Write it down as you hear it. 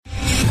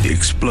the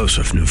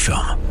explosive new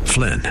film,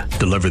 Flynn,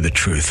 Deliver the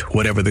Truth,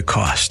 Whatever the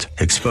Cost,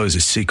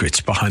 exposes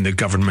secrets behind the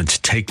government's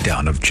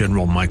takedown of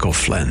General Michael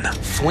Flynn.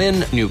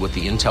 Flynn knew what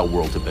the intel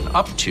world had been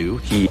up to.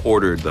 He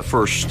ordered the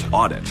first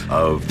audit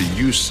of the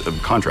use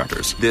of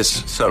contractors.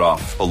 This set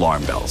off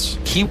alarm bells.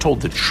 He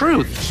told the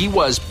truth. He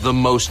was the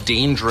most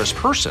dangerous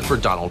person for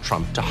Donald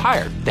Trump to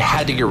hire. They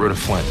had to get rid of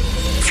Flynn.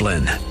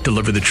 Flynn,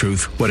 Deliver the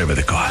Truth, Whatever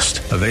the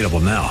Cost. Available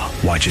now.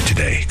 Watch it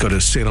today. Go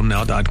to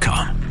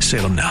salemnow.com.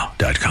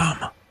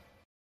 salemnow.com.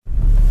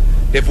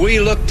 If we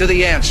look to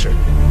the answer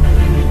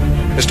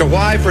as to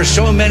why for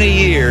so many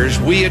years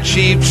we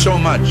achieved so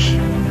much,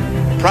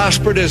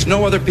 prospered as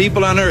no other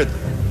people on earth,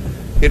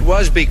 it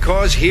was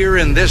because here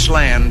in this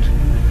land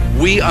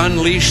we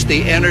unleashed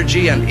the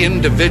energy and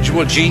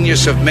individual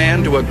genius of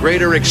man to a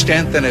greater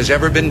extent than has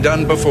ever been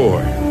done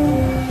before.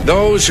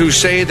 Those who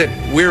say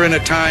that we're in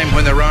a time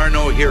when there are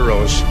no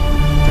heroes,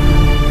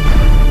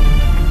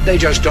 they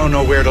just don't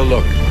know where to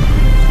look.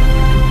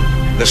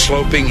 The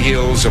sloping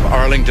hills of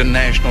Arlington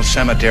National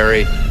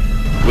Cemetery,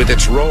 with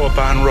its row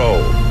upon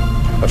row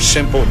of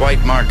simple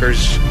white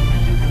markers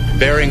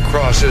bearing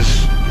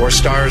crosses or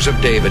stars of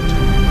David,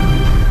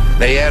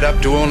 they add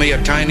up to only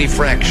a tiny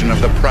fraction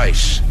of the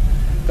price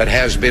that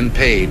has been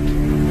paid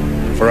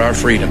for our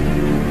freedom.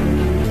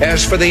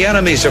 As for the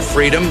enemies of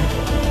freedom,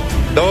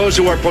 those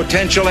who are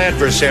potential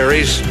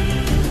adversaries,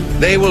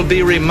 they will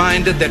be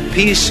reminded that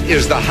peace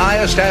is the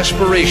highest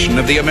aspiration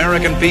of the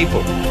American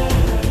people.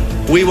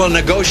 We will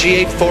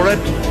negotiate for it,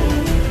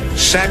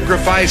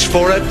 sacrifice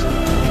for it.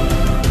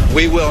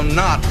 We will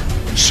not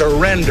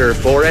surrender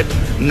for it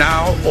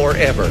now or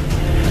ever.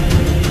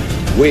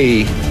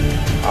 We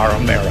are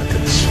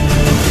Americans.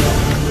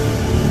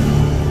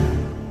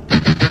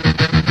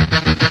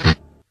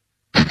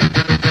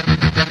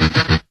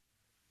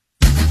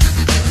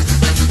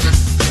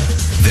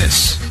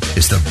 This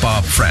is the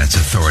Bob Frantz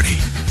Authority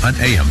on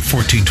AM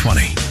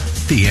 1420.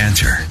 The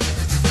Answer.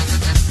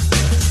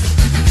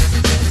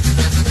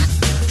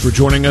 For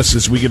joining us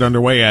as we get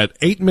underway at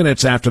 8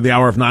 minutes after the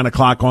hour of 9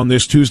 o'clock on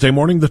this Tuesday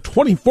morning, the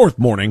 24th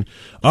morning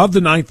of the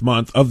 9th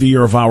month of the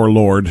year of our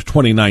Lord,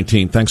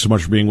 2019. Thanks so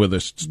much for being with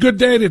us. It's a good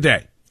day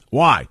today.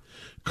 Why?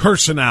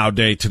 Kirsanow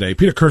Day today.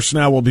 Peter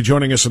Kirsanow will be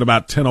joining us at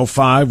about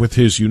 10:05 with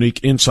his unique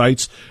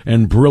insights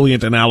and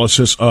brilliant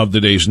analysis of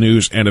the day's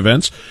news and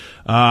events.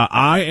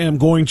 I am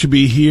going to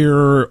be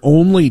here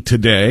only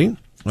today.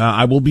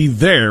 I will be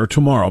there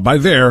tomorrow. By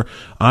there,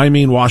 I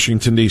mean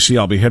Washington, D.C.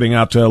 I'll be heading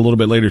out a little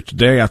bit later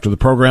today after the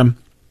program,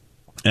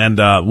 and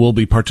we'll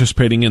be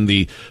participating in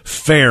the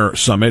FAIR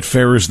Summit.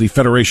 FAIR is the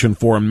Federation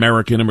for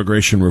American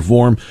Immigration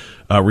Reform.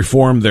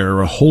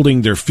 They're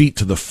holding their feet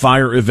to the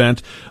fire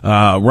event.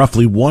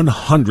 Roughly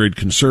 100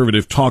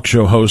 conservative talk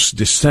show hosts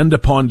descend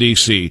upon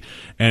D.C.,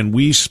 and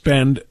we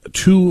spend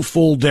 2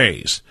 full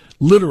days,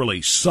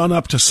 literally sun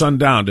up to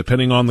sundown,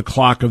 depending on the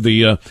clock of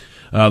the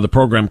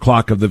program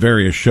clock of the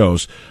various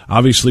shows.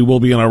 Obviously, we'll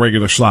be in our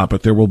regular slot,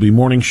 but there will be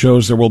morning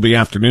shows, there will be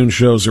afternoon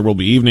shows, there will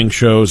be evening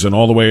shows, and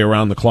all the way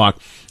around the clock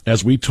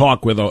as we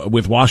talk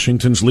with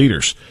Washington's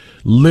leaders,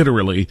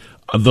 literally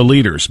the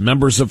leaders,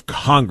 members of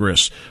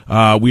Congress.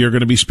 We are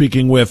going to be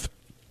speaking with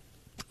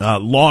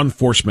law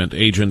enforcement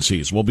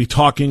agencies. We'll be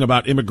talking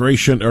about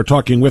immigration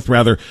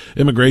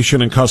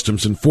and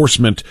customs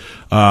enforcement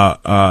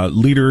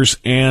leaders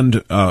and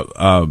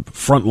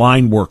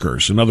frontline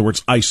workers. In other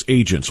words, ICE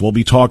agents. We'll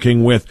be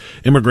talking with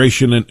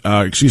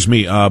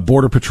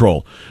Border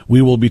Patrol.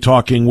 We will be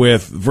talking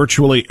with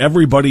virtually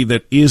everybody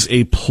that is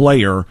a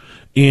player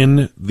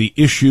in the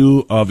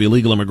issue of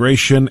illegal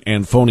immigration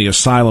and phony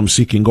asylum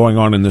seeking going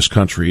on in this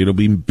country. It'll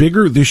be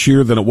bigger this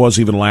year than it was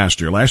even last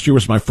year. Last year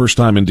was my first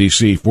time in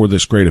D.C. for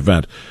this great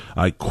event.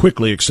 I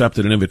quickly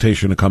accepted an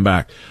invitation to come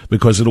back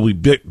because it'll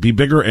be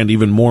bigger and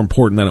even more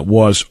important than it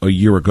was a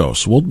year ago.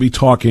 So we'll be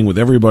talking with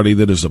everybody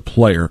that is a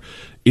player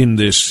in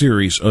this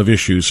series of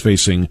issues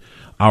facing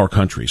our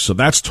country. So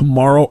that's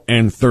tomorrow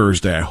and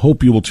Thursday. I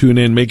hope you will tune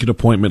in, make an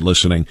appointment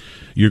listening.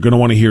 You're going to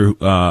want to hear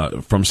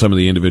from some of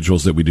the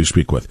individuals that we do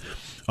speak with.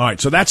 All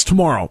right, so that's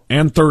tomorrow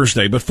and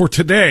Thursday. But for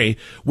today,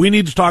 we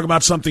need to talk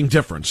about something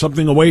different,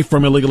 something away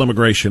from illegal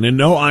immigration. And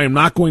no, I am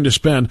not going to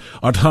spend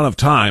a ton of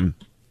time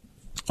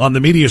on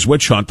the media's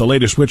witch hunt, the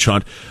latest witch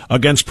hunt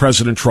against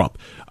President Trump.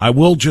 I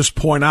will just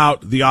point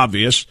out the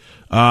obvious,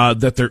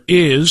 that there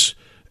is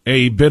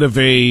a bit of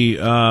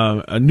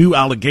a new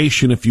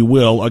allegation, if you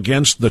will,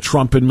 against the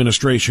Trump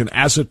administration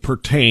as it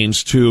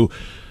pertains to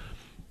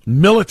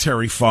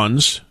military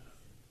funds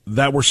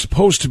that were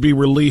supposed to be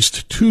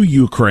released to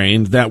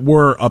Ukraine that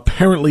were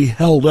apparently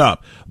held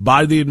up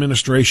by the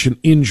administration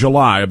in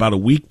July, about a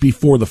week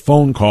before the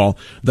phone call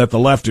that the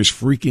left is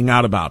freaking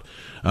out about.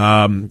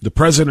 The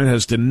president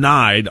has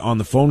denied on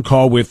the phone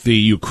call with the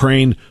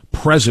Ukraine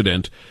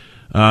president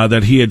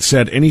that he had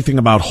said anything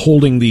about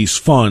holding these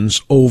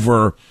funds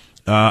over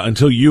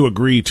until you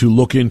agree to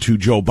look into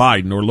Joe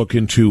Biden or look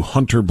into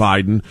Hunter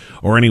Biden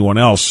or anyone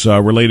else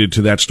related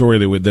to that story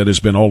that has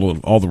been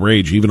all the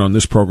rage, even on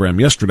this program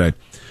yesterday,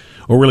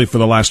 or really for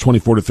the last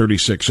 24 to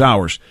 36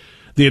 hours.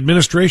 The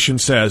administration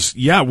says,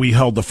 yeah, we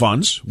held the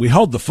funds. We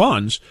held the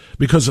funds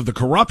because of the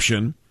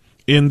corruption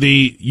in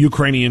the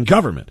Ukrainian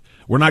government.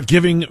 We're not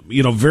giving,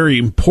 very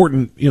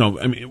important,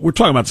 we're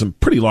talking about some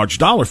pretty large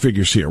dollar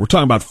figures here. We're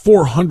talking about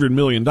 $400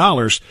 million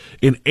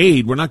in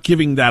aid. We're not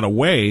giving that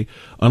away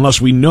unless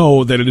we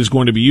know that it is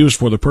going to be used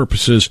for the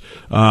purposes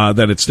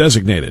that it's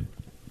designated.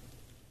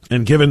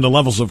 And given the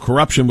levels of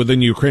corruption within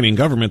the Ukrainian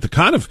government, the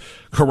kind of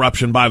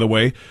corruption, by the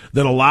way,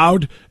 that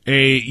allowed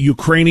a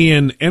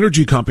Ukrainian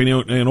energy company,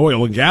 an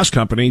oil and gas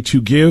company,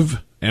 to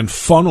give and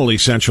funnel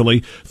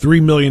essentially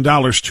 $3 million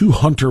to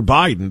Hunter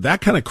Biden,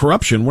 that kind of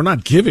corruption we're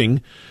not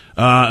giving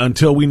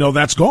until we know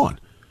that's gone.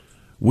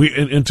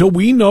 Until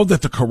we know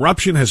that the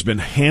corruption has been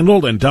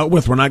handled and dealt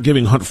with, we're not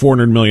giving Hunt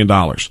 $400 million.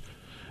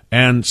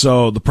 And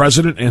so the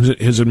president and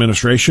his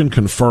administration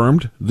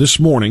confirmed this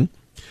morning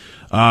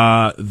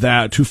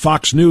that to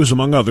Fox News,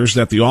 among others,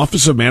 that the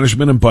Office of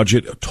Management and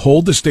Budget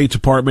told the State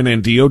Department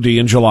and DOD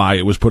in July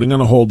it was putting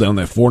on a hold on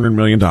that $400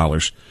 million.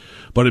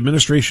 But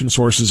administration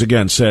sources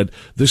again said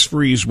this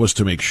freeze was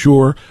to make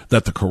sure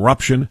that the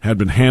corruption had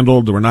been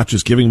handled. We're not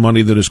just giving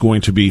money that is going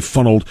to be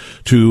funneled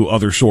to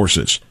other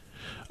sources.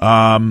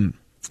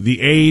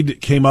 The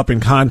aid came up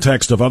in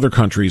context of other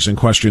countries and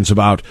questions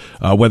about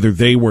whether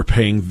they were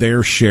paying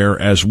their share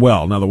as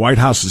well. Now, the White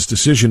House's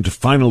decision to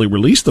finally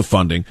release the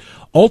funding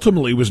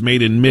ultimately was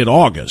made in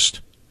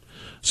mid-August.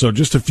 So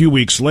just a few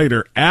weeks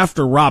later,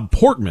 after Rob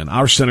Portman,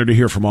 our senator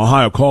here from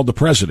Ohio, called the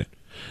president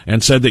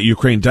and said that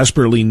Ukraine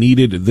desperately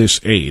needed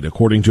this aid,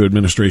 according to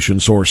administration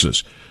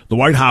sources. The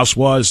White House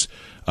was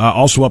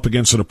also up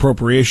against an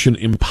appropriation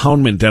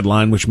impoundment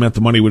deadline, which meant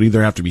the money would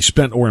either have to be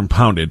spent or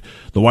impounded.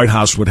 The White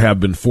House would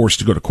have been forced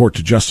to go to court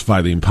to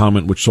justify the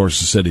impoundment, which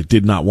sources said it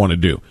did not want to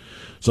do.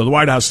 So the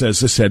White House says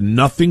this had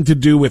nothing to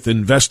do with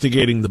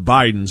investigating the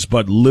Bidens,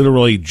 but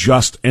literally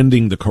just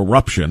ending the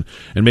corruption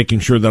and making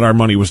sure that our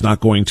money was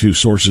not going to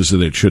sources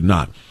that it should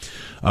not.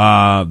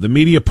 The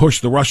media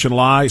pushed the Russian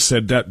lie,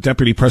 said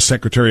Deputy Press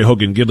Secretary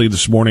Hogan Gidley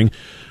this morning.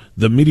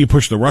 The media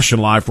pushed the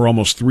Russian lie for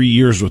almost 3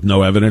 years with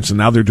no evidence, and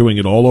now they're doing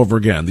it all over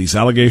again. These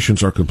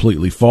allegations are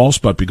completely false,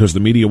 but because the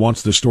media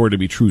wants this story to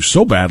be true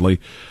so badly,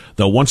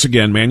 they'll once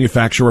again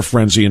manufacture a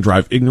frenzy and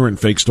drive ignorant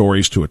fake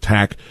stories to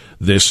attack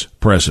this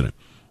president.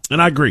 And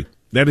I agree.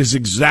 That is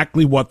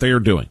exactly what they are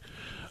doing.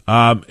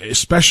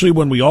 Especially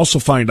when we also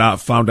found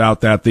out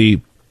that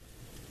the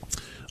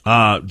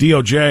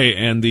DOJ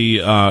and the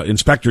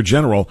Inspector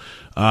General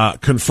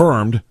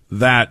confirmed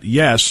that,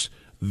 yes,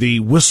 the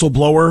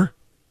whistleblower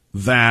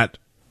that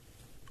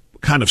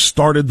kind of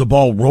started the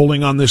ball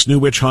rolling on this new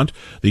witch hunt,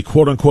 the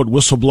quote-unquote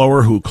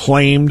whistleblower who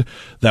claimed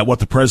that what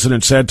the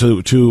president said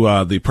to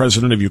the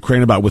president of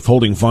Ukraine about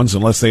withholding funds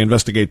unless they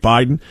investigate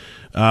Biden,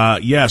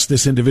 yes,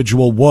 this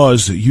individual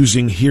was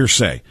using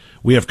hearsay.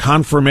 We have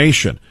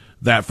confirmation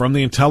that from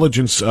the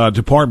intelligence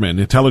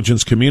department,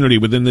 intelligence community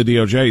within the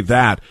DOJ,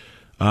 that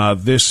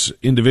this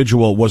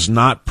individual was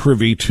not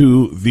privy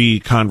to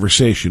the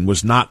conversation,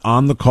 was not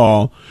on the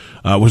call,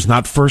 was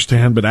not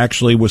firsthand, but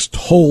actually was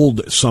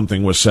told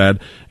something was said,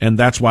 and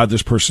that's why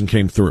this person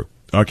came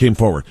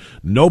forward.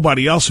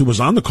 Nobody else who was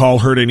on the call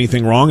heard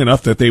anything wrong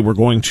enough that they were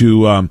going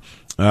to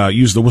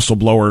use the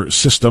whistleblower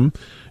system,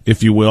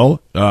 if you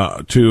will,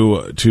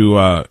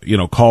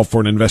 to call for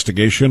an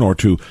investigation or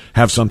to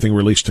have something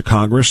released to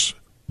Congress.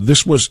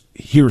 This was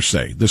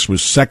hearsay. This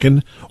was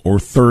second or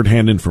third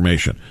hand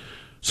information.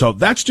 So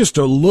that's just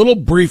a little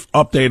brief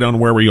update on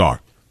where we are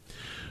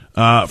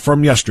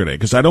from yesterday,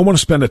 because I don't want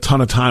to spend a ton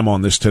of time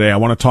on this today. I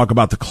want to talk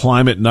about the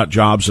climate nut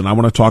jobs, and I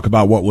want to talk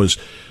about what was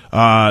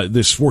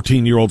this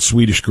 14-year-old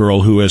Swedish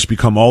girl who has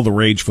become all the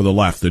rage for the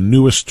left. The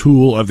newest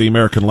tool of the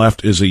American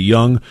left is a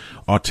young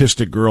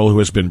autistic girl who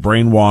has been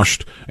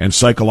brainwashed and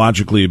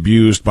psychologically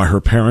abused by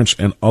her parents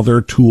and other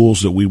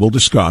tools that we will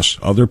discuss,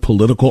 other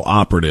political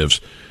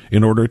operatives,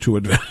 in order to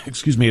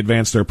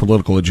advance their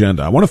political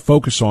agenda. I want to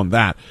focus on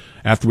that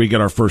after we get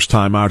our first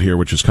time out here,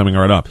 which is coming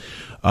right up.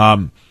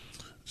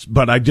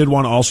 But I did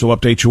want to also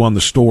update you on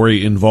the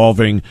story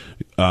involving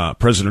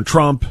President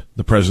Trump,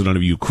 the president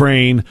of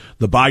Ukraine,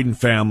 the Biden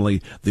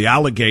family, the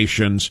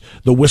allegations,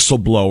 the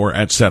whistleblower,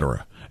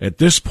 etc. At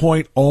this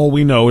point, all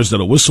we know is that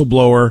a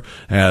whistleblower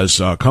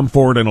has come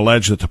forward and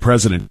alleged that the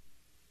president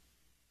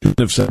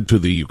have said to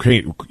the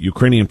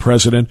Ukrainian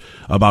president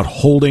about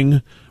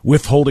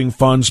withholding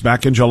funds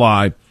back in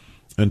July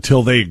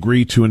until they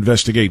agree to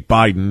investigate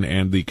Biden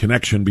and the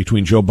connection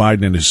between Joe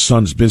Biden and his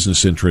son's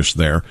business interests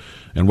there,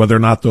 and whether or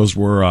not those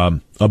were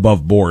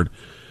above board.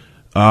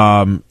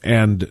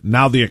 And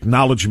now the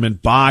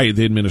acknowledgement by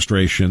the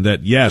administration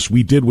that, yes,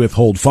 we did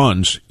withhold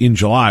funds in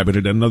July, but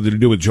it had nothing to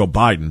do with Joe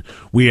Biden.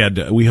 We had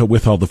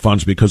withheld the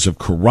funds because of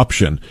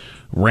corruption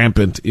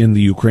rampant in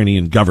the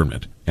Ukrainian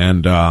government.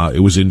 And it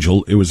was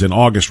in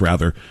August,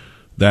 rather,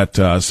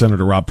 that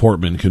Senator Rob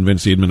Portman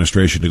convinced the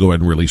administration to go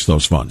ahead and release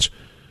those funds.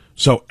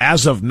 So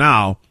as of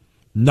now,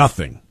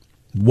 nothing.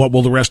 What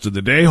will the rest of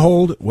the day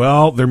hold?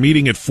 Well, they're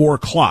meeting at 4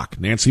 o'clock.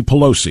 Nancy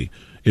Pelosi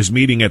is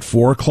meeting at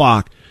 4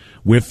 o'clock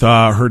with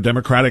her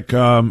Democratic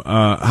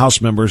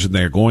House members, and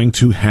they're going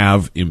to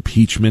have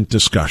impeachment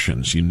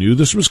discussions. You knew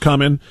this was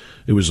coming.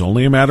 It was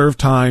only a matter of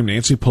time.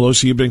 Nancy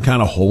Pelosi had been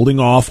kind of holding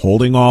off.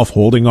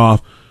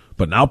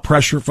 But now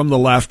pressure from the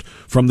left,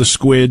 from the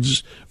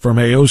squids, from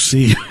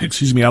AOC,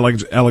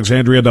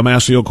 Alexandria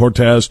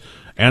Ocasio-Cortez,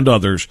 and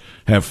others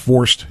have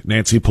forced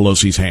Nancy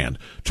Pelosi's hand,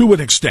 to an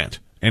extent,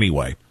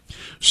 anyway.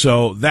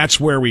 So that's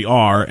where we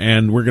are,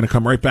 and we're going to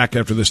come right back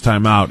after this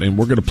time out, and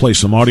we're going to play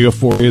some audio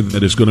for you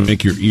that is going to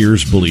make your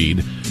ears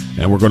bleed,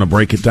 and we're going to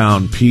break it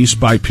down piece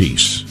by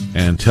piece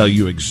and tell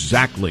you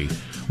exactly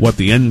what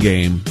the end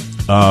game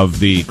of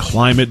the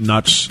climate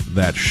nuts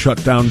that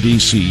shut down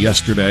D.C.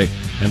 yesterday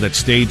and that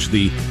staged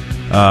the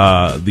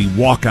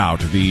walkout,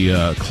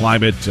 the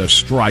climate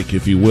strike,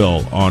 if you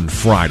will, on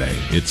Friday.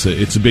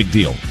 It's a big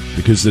deal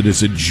because it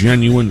is a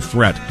genuine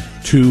threat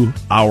to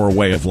our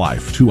way of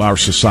life, to our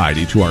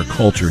society, to our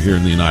culture here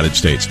in the United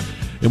States.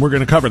 And we're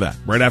going to cover that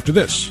right after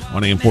this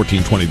on AM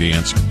 1420 The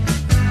Answer.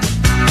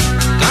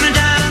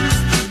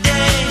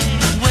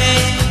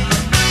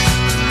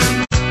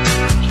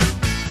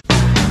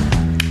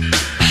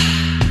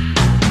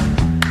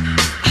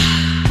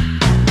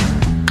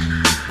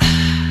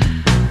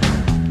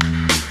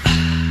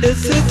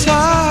 It's the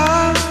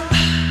time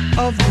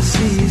of the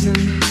season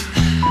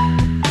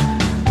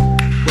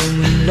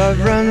when love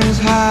runs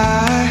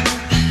high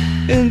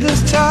in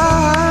this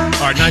time.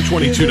 All right,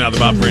 9:22 now. The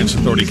Bob Frantz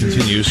Authority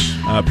continues.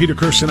 Peter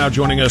Kirsten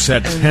joining us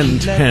at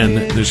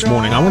 10:10 this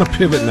morning. I want to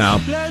pivot now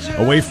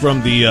away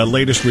from the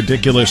latest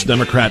ridiculous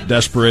Democrat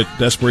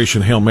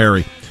desperation Hail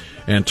Mary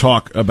and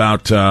talk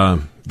about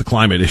the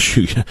climate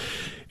issue.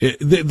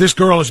 This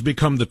girl has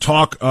become the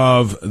talk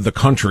of the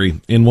country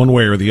in one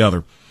way or the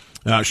other.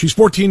 She's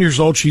 14 years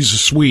old. She's a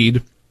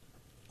Swede.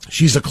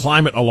 She's a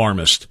climate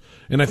alarmist.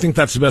 And I think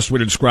that's the best way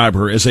to describe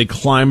her, as a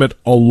climate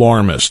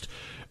alarmist.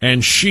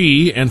 And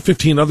she and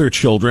 15 other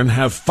children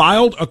have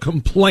filed a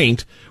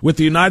complaint with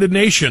the United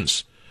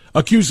Nations,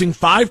 accusing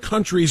 5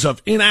 countries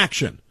of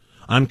inaction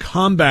on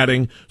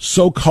combating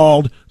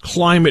so-called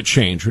climate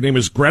change. Her name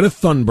is Greta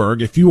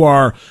Thunberg. If you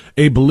are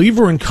a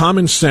believer in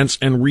common sense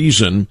and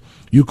reason,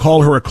 you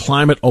call her a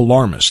climate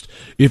alarmist.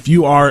 If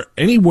you are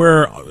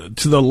anywhere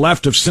to the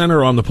left of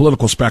center on the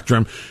political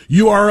spectrum,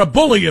 you are a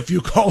bully if you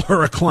call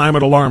her a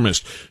climate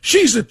alarmist.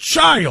 She's a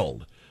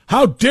child.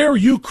 How dare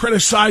you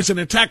criticize and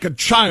attack a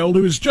child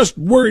who is just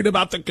worried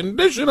about the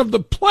condition of the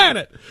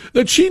planet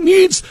that she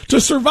needs to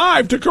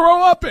survive, to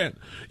grow up in?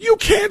 You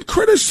can't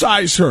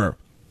criticize her.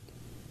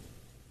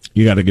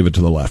 You got to give it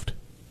to the left.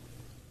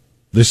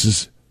 This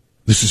is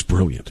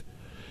brilliant.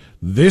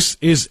 This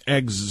is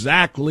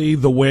exactly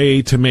the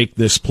way to make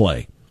this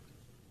play.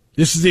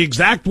 This is the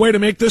exact way to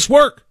make this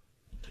work.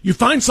 You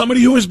find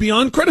somebody who is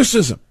beyond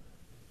criticism.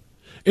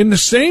 In the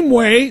same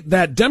way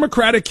that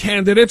Democratic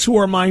candidates who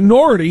are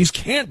minorities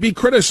can't be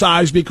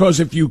criticized, because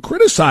if you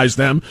criticize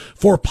them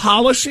for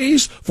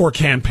policies, for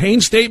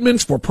campaign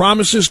statements, for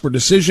promises, for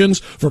decisions,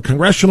 for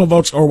congressional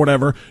votes or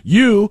whatever,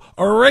 you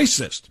are a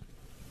racist.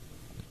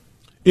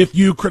 If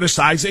you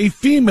criticize a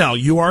female,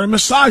 you are a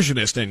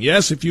misogynist. And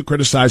yes, if you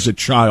criticize a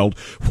child,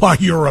 why,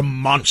 you're a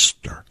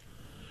monster.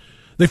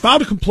 They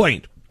filed a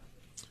complaint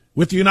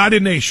with the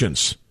United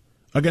Nations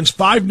against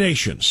 5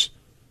 nations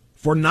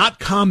for not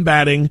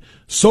combating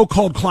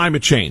so-called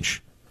climate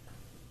change.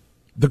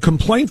 The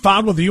complaint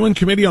filed with the UN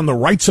Committee on the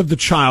Rights of the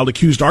Child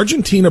accused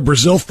Argentina,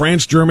 Brazil,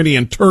 France, Germany,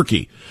 and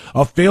Turkey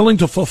of failing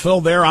to fulfill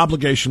their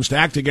obligations to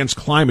act against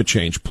climate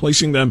change,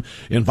 placing them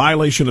in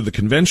violation of the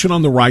Convention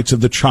on the Rights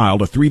of the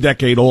Child, a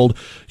 3-decade-old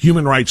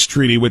human rights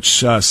treaty which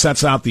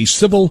sets out the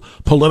civil,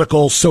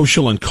 political,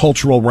 social, and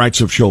cultural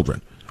rights of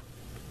children.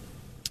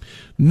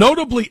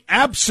 Notably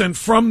absent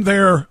from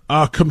their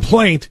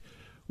complaint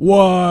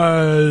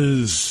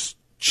was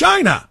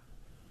China,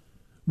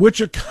 which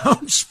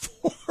accounts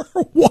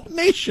for one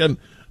nation,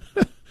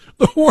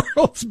 the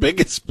world's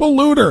biggest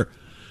polluter.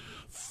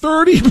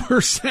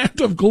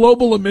 30% of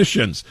global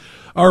emissions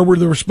are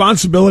the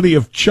responsibility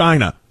of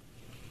China.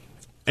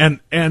 And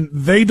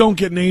they don't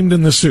get named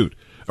in the suit,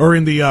 or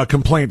in the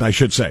complaint, I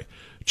should say.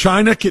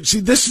 China can see,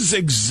 this is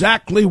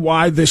exactly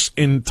why this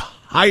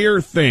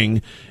entire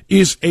thing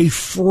is a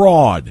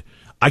fraud.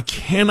 I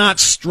cannot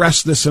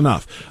stress this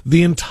enough.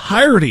 The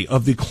entirety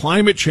of the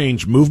climate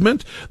change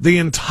movement, the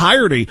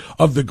entirety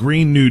of the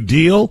Green New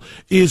Deal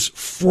is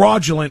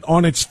fraudulent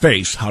on its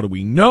face. How do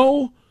we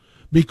know?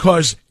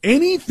 Because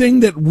anything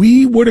that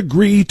we would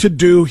agree to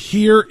do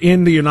here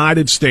in the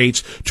United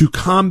States to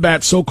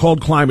combat so-called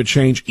climate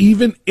change,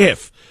 even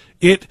if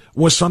it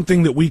was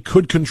something that we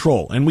could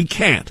control, and we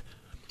can't,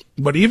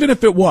 but even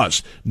if it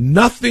was,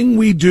 nothing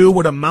we do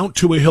would amount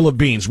to a hill of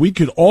beans. We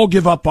could all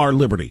give up our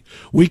liberty.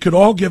 We could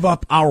all give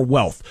up our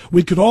wealth.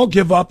 We could all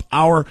give up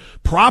our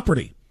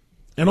property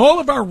and all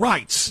of our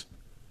rights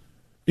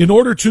in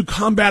order to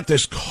combat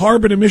this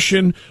carbon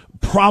emission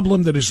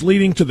problem that is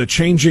leading to the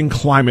changing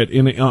climate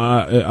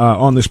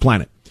on this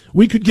planet.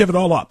 We could give it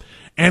all up,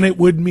 and it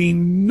would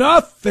mean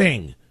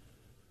nothing,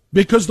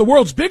 because the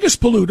world's biggest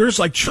polluters,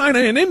 like China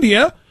and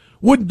India,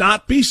 would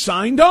not be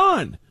signed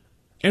on.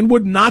 and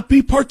would not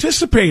be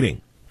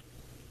participating.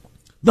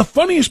 The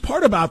funniest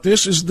part about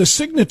this is the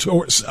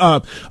signatories,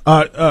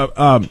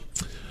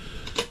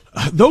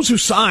 those who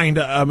signed,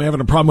 I'm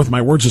having a problem with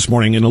my words this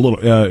morning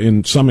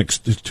to some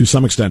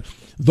extent.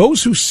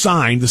 Those who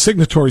signed, the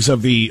signatories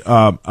of the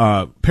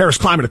Paris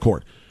Climate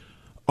Accord,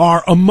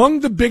 are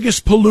among the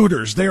biggest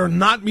polluters. They are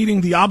not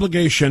meeting the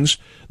obligations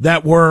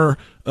that were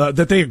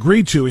that they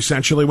agreed to,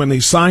 essentially, when they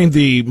signed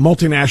the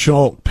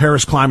multinational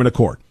Paris Climate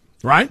Accord,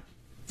 right?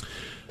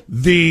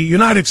 The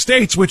United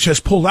States, which has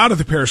pulled out of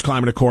the Paris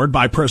Climate Accord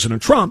by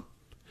President Trump,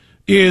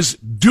 is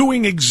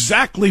doing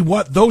exactly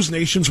what those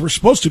nations were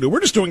supposed to do. We're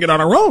just doing it on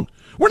our own.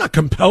 We're not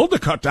compelled to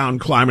cut down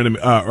climate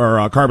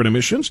or carbon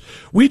emissions.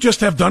 We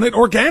just have done it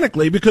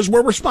organically because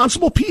we're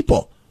responsible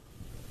people.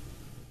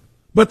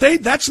 But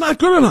that's not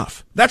good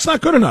enough. That's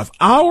not good enough.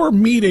 Our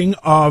meeting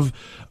of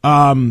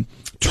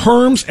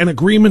terms and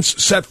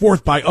agreements set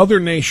forth by other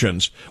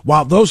nations,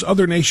 while those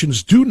other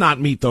nations do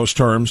not meet those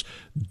terms,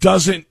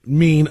 doesn't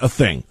mean a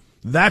thing.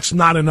 That's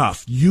not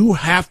enough. You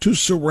have to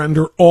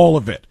surrender all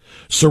of it.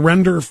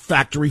 Surrender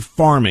factory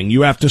farming.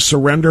 You have to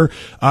surrender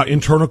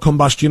internal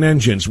combustion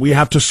engines. We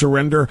have to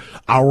surrender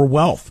our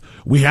wealth.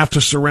 We have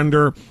to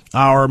surrender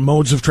our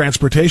modes of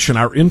transportation,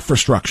 our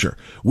infrastructure.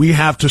 We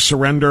have to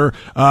surrender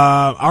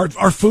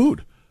our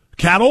food.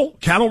 Cattle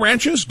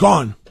ranches,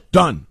 gone,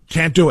 done.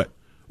 Can't do it.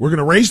 We're going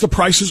to raise the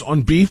prices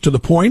on beef to the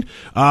point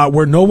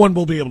where no one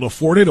will be able to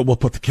afford it. It will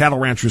put the cattle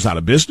ranchers out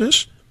of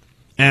business.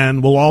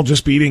 And we'll all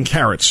just be eating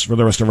carrots for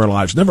the rest of our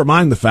lives. Never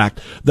mind the fact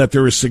that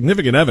there is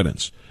significant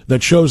evidence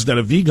that shows that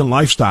a vegan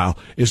lifestyle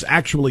is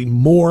actually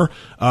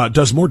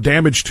does more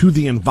damage to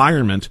the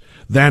environment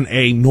than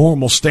a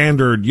normal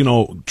standard,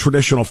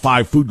 traditional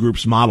 5 food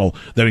groups model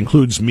that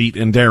includes meat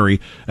and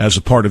dairy as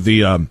a part of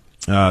the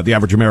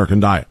average American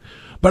diet.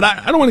 But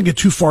I don't want to get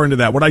too far into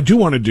that. What I do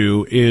want to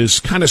do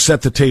is kind of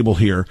set the table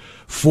here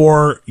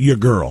for your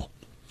girl.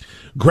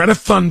 Greta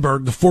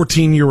Thunberg, the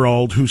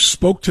 14-year-old who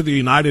spoke to the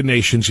United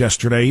Nations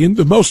yesterday in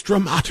the most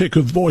dramatic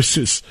of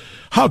voices.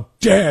 How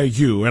dare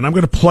you? And I'm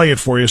going to play it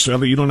for you so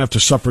that you don't have to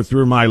suffer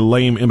through my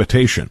lame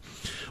imitation.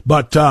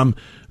 But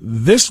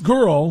this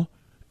girl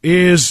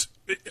is,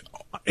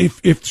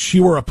 if she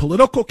were a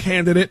political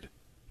candidate,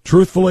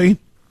 truthfully,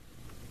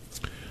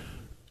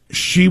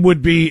 she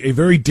would be a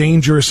very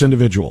dangerous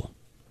individual.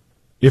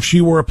 If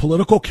she were a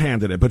political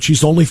candidate, but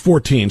she's only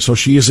 14, so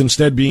she is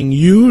instead being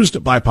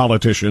used by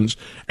politicians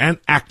and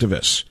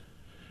activists.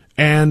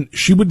 And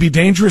she would be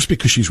dangerous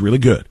because she's really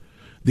good.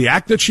 The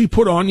act that she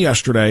put on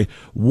yesterday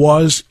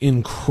was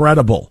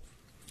incredible.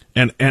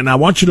 And I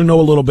want you to know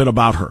a little bit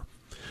about her.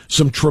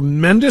 Some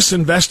tremendous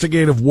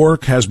investigative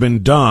work has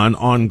been done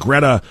on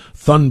Greta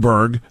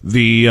Thunberg,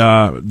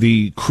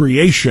 the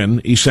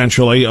creation,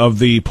 essentially, of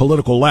the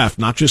political left,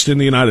 not just in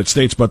the United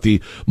States, but the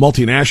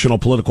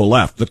multinational political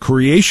left. The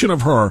creation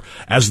of her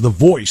as the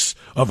voice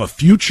of a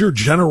future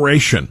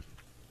generation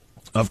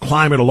of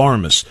climate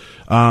alarmists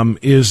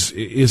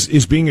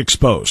is being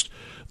exposed.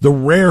 The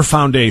Rare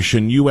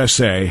Foundation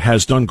USA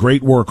has done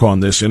great work on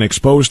this and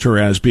exposed her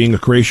as being a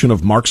creation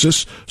of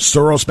Marxists,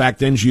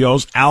 Soros-backed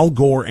NGOs, Al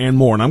Gore, and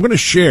more. And I'm going to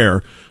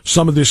share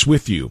some of this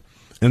with you,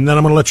 and then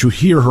I'm going to let you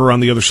hear her on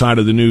the other side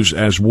of the news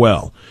as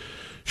well.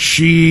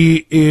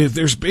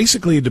 There's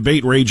basically a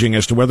debate raging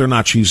as to whether or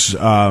not she's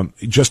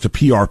just a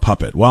PR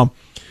puppet. Well,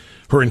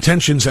 her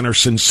intentions and her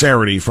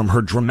sincerity from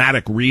her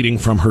dramatic reading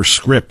from her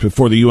script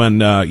before the UN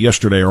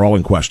yesterday are all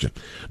in question.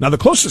 Now, the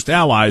closest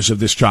allies of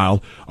this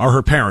child are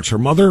her parents. Her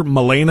mother,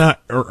 Malena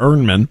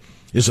Ernman,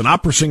 is an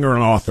opera singer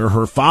and author.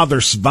 Her father,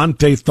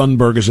 Svante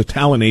Thunberg, is a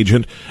talent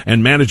agent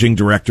and managing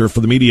director for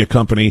the media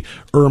company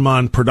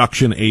Erman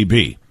Production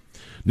AB.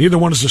 Neither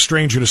one is a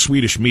stranger to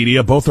Swedish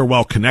media. Both are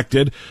well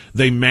connected.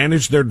 They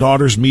manage their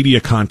daughter's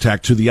media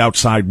contact to the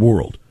outside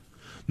world.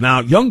 Now,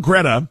 young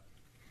Greta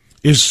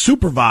is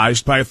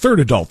supervised by a third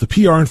adult, the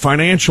PR and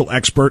financial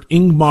expert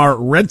Ingmar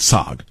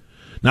Rentzhog.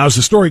 Now, as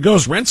the story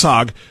goes,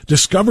 Rentzhog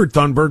discovered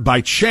Thunberg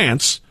by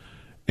chance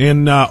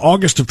in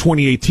August of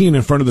 2018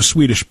 in front of the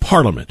Swedish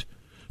parliament.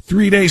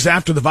 3 days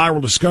after the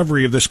viral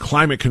discovery of this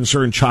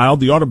climate-concerned child,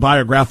 the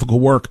autobiographical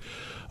work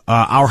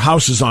Our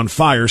House is on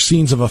Fire,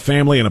 Scenes of a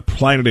Family and a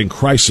Planet in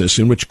Crisis,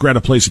 in which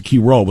Greta plays a key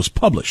role, was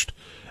published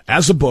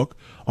as a book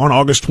on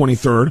August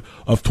 23rd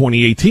of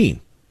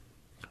 2018.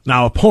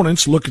 Now,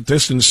 opponents look at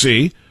this and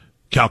see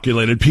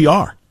calculated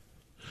PR.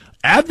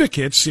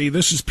 Advocates see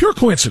this as pure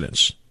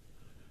coincidence.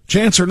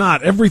 Chance or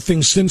not,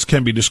 everything since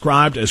can be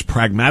described as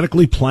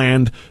pragmatically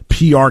planned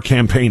PR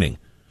campaigning.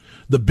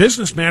 The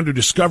businessman who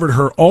discovered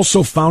her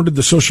also founded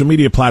the social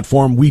media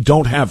platform We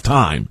Don't Have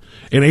Time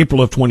in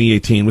April of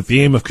 2018 with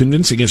the aim of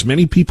convincing as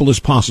many people as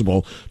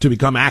possible to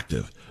become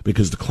active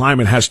because the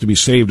climate has to be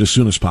saved as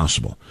soon as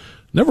possible.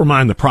 Never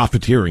mind the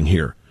profiteering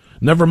here.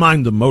 Never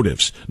mind the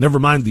motives. Never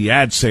mind the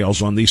ad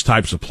sales on these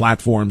types of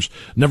platforms.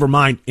 Never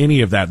mind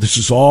any of that. This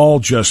is all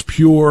just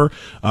pure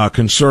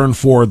concern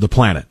for the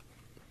planet.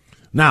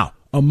 Now,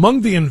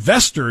 among the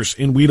investors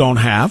in We Don't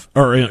Have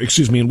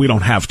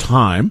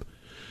Time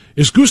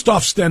is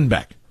Gustav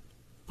Stenbeck,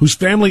 whose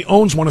family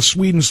owns one of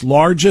Sweden's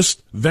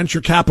largest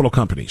venture capital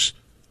companies.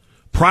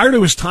 Prior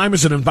to his time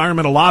as an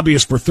environmental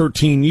lobbyist for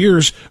 13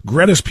 years,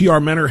 Greta's PR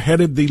mentor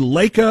headed the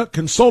Leica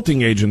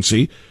Consulting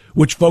Agency,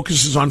 which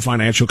focuses on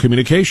financial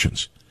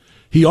communications.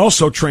 He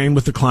also trained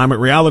with the Climate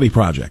Reality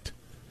Project.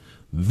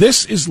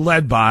 This is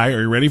led by,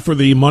 are you ready for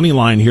the money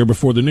line here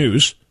before the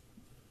news?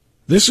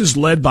 This is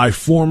led by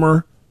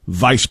former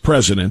Vice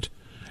President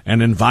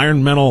and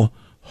environmental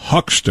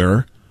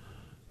huckster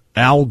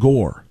Al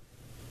Gore.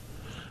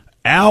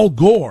 Al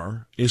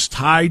Gore is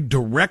tied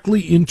directly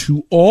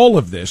into all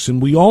of this,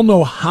 and we all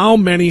know how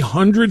many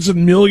hundreds of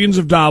millions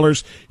of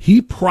dollars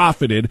he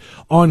profited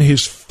on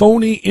his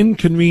phony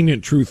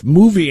Inconvenient Truth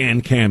movie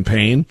and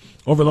campaign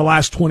over the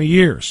last 20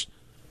 years.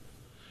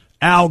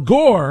 Al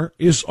Gore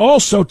is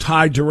also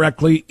tied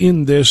directly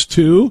in this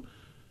to,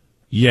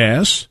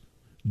 yes,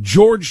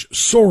 George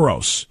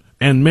Soros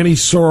and many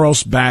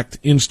Soros-backed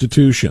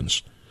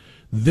institutions.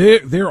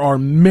 There are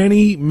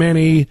many,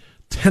 many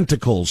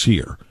tentacles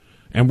here.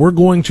 And we're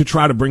going to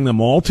try to bring them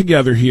all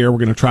together here. We're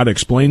going to try to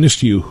explain this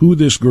to you, who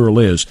this girl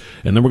is,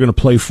 and then we're going to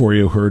play for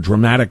you her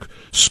dramatic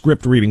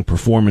script-reading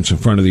performance in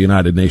front of the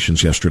United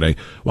Nations yesterday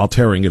while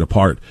tearing it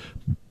apart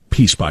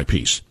piece by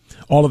piece.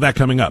 All of that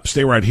coming up.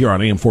 Stay right here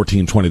on AM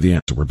 1420 The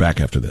Answer. We're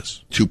back after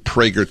this. To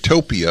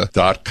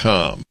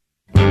Pragertopia.com.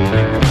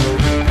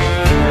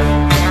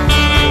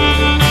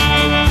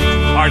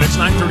 All right, it's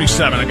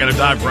 9:37. I got to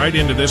dive right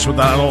into this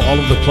without all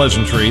of the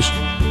pleasantries,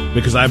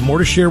 because I have more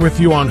to share with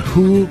you on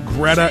who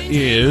Greta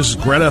is.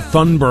 Greta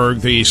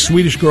Thunberg, the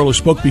Swedish girl who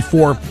spoke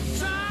before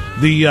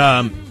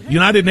the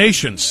United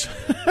Nations.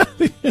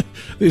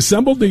 They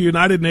assembled the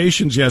United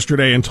Nations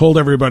yesterday and told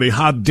everybody,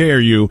 how dare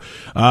you,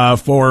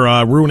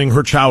 for ruining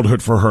her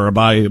childhood for her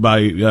by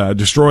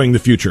destroying the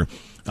future.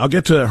 I'll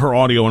get to her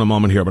audio in a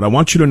moment here, but I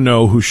want you to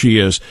know who she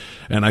is.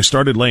 And I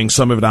started laying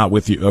some of it out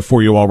with you,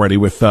 for you already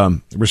with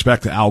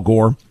respect to Al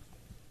Gore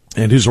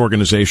and his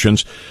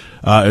organizations,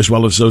 as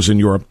well as those in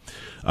Europe.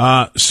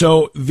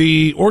 So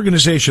the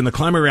organization, the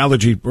Climate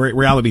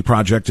Reality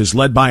Project, is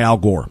led by Al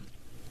Gore.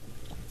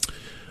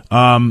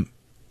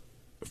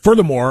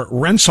 Furthermore,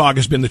 Renshaw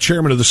has been the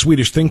chairman of the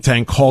Swedish think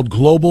tank called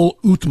Global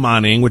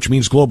Utmaning, which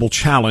means Global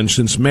Challenge,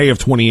 since May of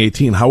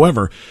 2018.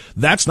 However,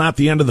 that's not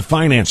the end of the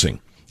financing.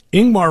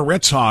 Ingmar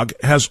Renshaw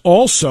has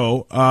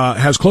also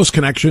has close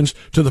connections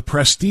to the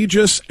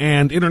prestigious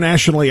and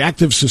internationally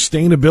active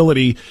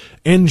sustainability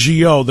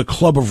NGO, the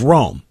Club of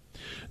Rome.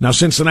 Now,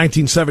 since the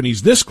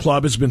 1970s, this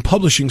club has been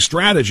publishing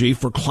strategy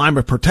for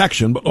climate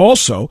protection, but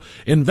also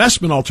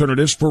investment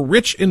alternatives for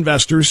rich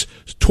investors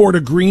toward a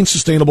green,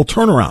 sustainable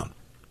turnaround.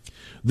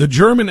 The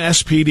German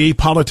SPD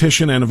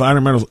politician and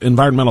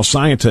environmental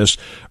scientist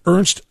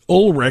Ernst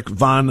Ulrich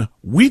von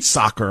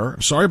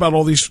Weizsäcker, sorry about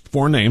all these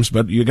foreign names,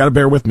 but you got to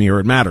bear with me here,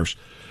 it matters,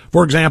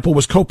 for example,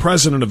 was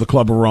co-president of the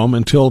Club of Rome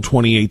until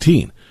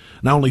 2018.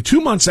 Now, only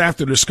 2 months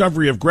after the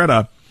discovery of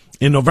Greta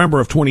in November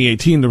of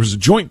 2018, there was a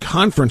joint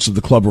conference of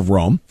the Club of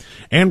Rome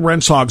and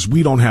Renshaw's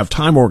We Don't Have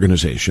Time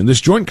organization.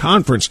 This joint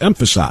conference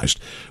emphasized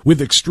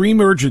with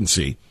extreme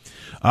urgency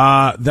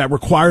that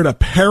required a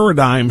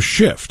paradigm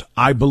shift.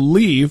 I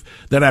believe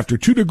that after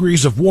 2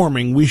 degrees of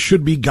warming, we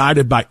should be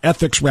guided by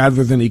ethics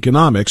rather than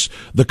economics,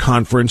 the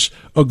conference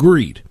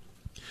agreed.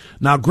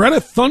 Now, Greta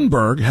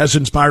Thunberg has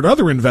inspired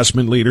other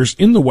investment leaders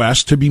in the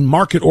West to be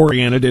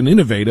market-oriented and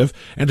innovative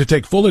and to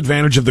take full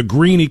advantage of the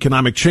green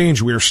economic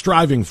change we are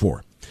striving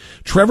for.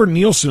 Trevor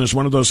Nielsen is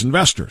one of those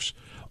investors.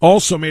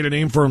 Also made a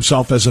name for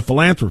himself as a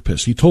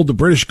philanthropist. He told the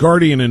British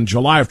Guardian in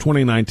July of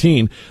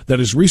 2019 that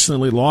his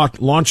recently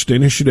launched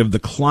initiative, the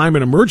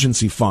Climate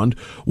Emergency Fund,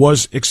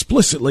 was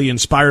explicitly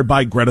inspired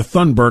by Greta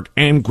Thunberg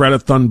and Greta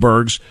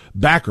Thunberg's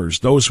backers,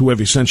 those who have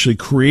essentially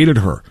created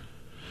her.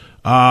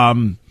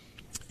 What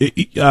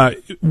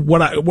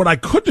I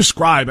could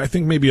describe, I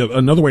think maybe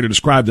another way to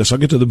describe this, I'll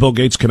get to the Bill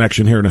Gates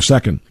connection here in a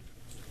second.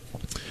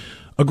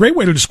 A great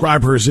way to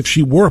describe her is if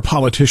she were a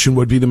politician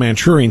would be the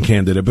Manchurian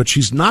candidate, but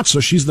she's not,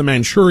 so she's the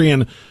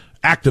Manchurian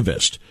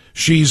activist.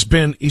 She's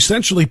been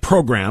essentially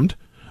programmed,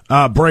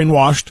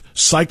 brainwashed,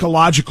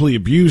 psychologically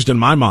abused, in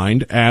my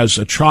mind, as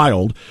a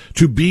child,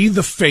 to be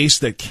the face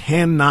that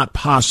cannot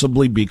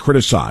possibly be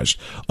criticized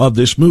of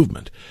this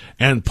movement.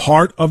 And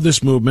part of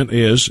this movement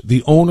is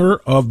the owner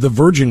of the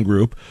Virgin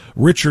Group,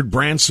 Richard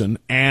Branson,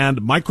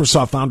 and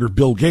Microsoft founder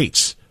Bill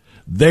Gates.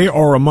 They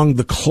are among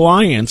the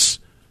clients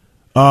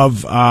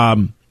of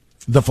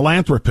the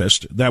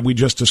philanthropist that we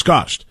just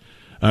discussed.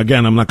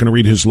 Again, I'm not going to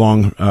read his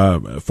long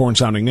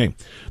foreign-sounding name.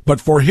 But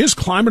for his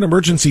climate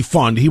emergency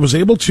fund, he was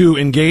able to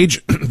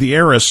engage the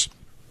heiress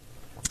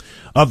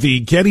of the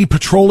Getty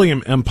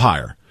Petroleum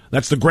Empire.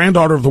 That's the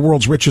granddaughter of the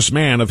world's richest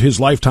man of his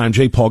lifetime,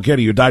 J. Paul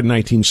Getty, who died in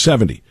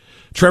 1970.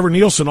 Trevor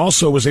Nielsen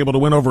also was able to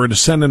win over a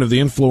descendant of the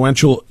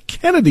influential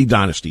Kennedy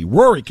dynasty,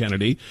 Rory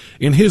Kennedy,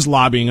 in his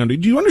lobbying.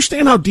 Do you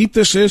understand how deep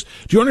this is?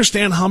 Do you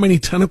understand how many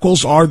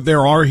tentacles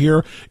there are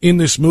here in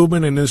this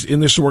movement, in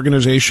this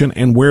organization,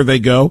 and where they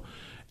go?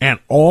 And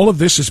all of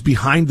this is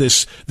behind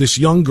this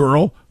young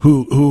girl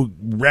who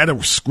read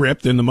a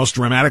script in the most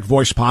dramatic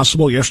voice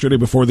possible yesterday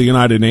before the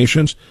United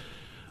Nations.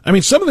 I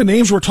mean, some of the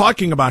names we're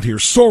talking about here,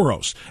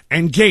 Soros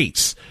and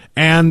Gates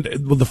and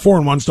the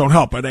foreign ones don't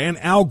help, and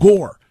Al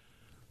Gore.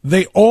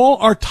 They all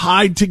are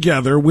tied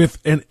together with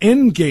an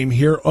end game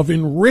here of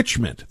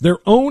enrichment, their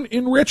own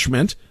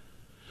enrichment,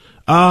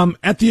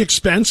 at the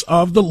expense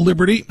of the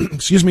liberty,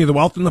 the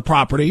wealth and the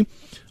property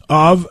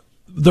of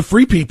the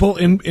free people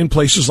in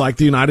places like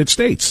the United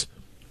States.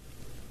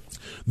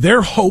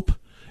 Their hope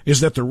is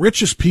that the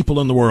richest people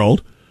in the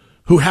world,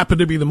 who happen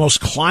to be the most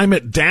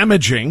climate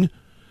damaging,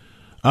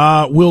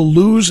 will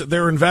lose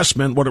their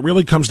investment. What it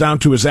really comes down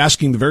to is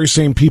asking the very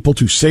same people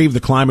to save the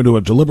climate who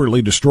have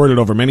deliberately destroyed it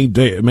over many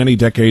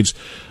decades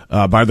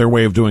by their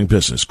way of doing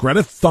business.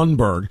 Greta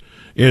Thunberg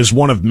is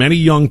one of many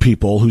young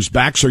people whose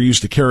backs are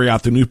used to carry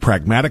out the new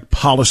pragmatic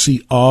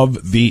policy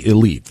of the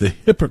elite, the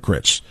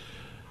hypocrites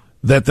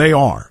that they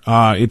are.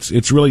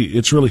 It's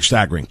really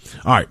staggering.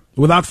 All right.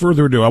 Without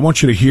further ado, I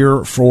want you to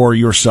hear for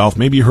yourself.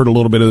 Maybe you heard a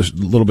little bit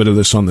of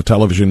this on the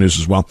television news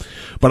as well,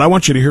 but I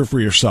want you to hear for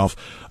yourself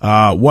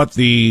what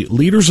the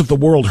leaders of the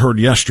world heard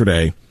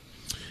yesterday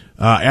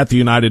at the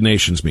United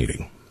Nations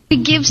meeting.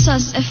 It gives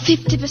us a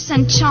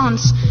 50%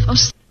 chance of.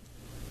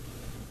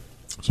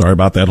 Sorry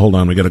about that. Hold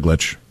on, we got a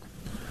glitch.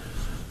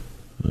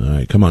 All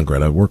right, come on,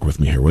 Greta, work with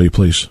me here, will you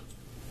please?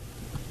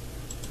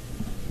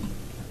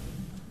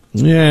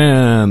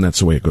 Yeah, and that's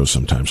the way it goes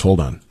sometimes. Hold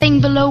on.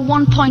 Below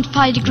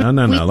 1.5 degrees.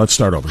 No. Let's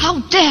start over.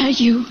 How dare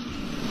you?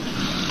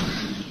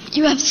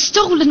 You have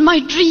stolen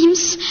my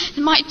dreams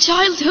and my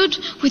childhood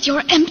with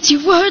your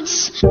empty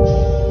words.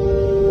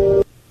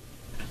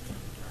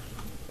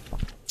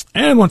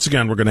 And once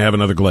again, we're going to have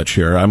another glitch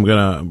here. I'm going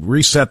to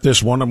reset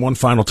this one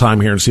final time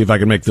here and see if I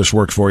can make this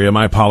work for you.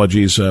 My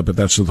apologies, but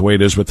that's the way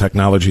it is with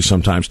technology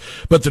sometimes.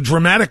 But the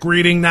dramatic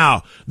reading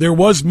now, there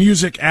was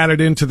music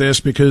added into this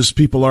because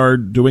people are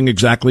doing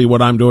exactly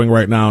what I'm doing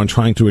right now and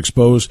trying to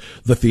expose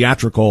the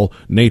theatrical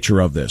nature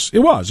of this. It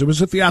was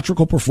a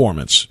theatrical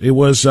performance. It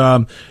was,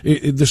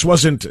 this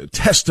wasn't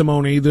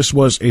testimony. This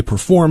was a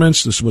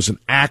performance. This was an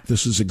act.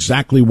 This is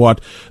exactly what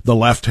the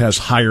left has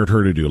hired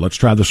her to do. Let's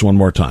try this one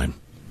more time.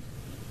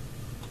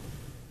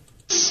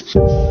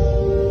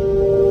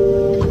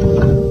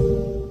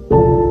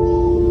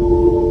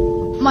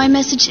 My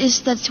message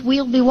is that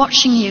we'll be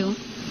watching you.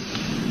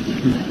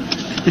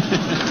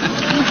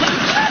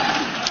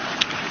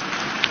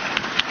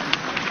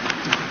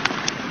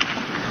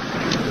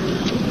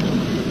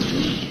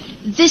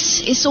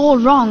 This is all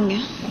wrong.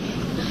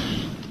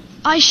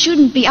 I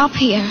shouldn't be up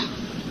here.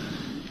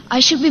 I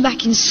should be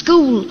back in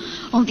school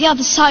on the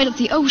other side of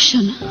the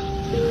ocean.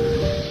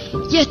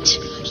 Yet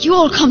you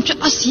all come to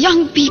us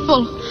young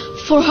people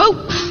for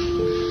hope.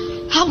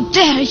 How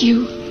dare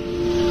you?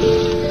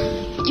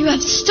 You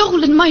have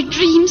stolen my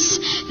dreams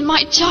and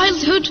my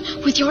childhood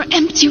with your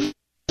empty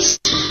words.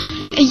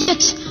 And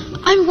yet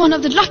I'm one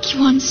of the lucky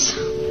ones.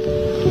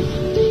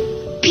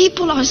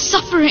 People are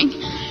suffering.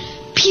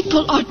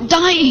 People are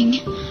dying.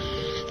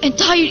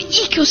 Entire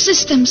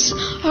ecosystems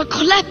are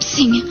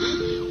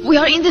collapsing. We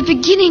are in the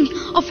beginning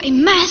of a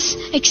mass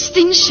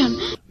extinction.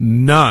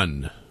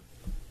 None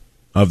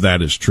of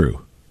that is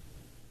true.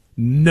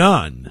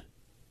 None.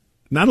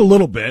 Not a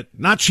little bit.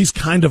 Not she's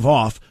kind of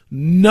off.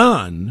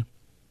 None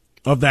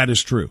of that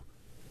is true.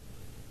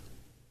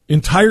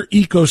 Entire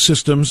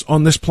ecosystems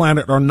on this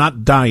planet are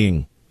not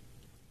dying.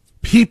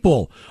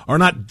 People are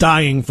not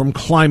dying from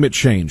climate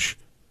change.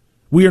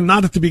 We are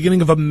not at the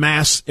beginning of a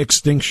mass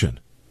extinction.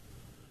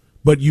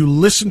 But you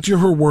listen to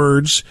her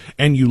words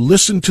and you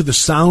listen to the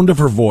sound of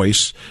her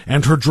voice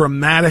and her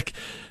dramatic,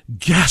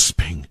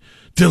 gasping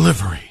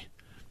delivery.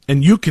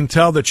 And you can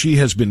tell that she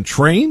has been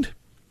trained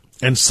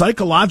and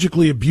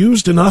psychologically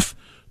abused enough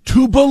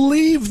to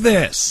believe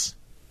this.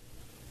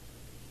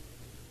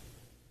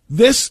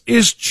 This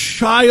is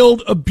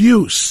child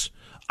abuse.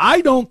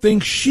 I don't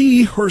think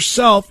she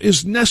herself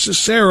is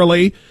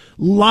necessarily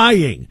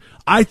lying.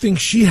 I think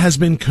she has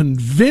been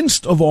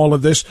convinced of all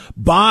of this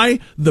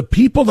by the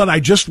people that I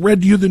just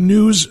read you the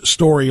news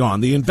story on,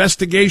 the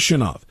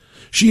investigation of.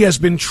 She has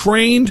been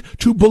trained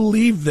to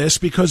believe this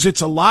because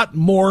it's a lot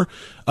more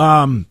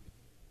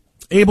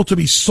able to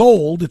be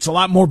sold. It's a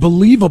lot more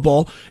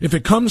believable if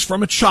it comes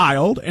from a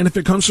child and if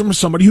it comes from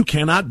somebody who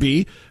cannot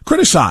be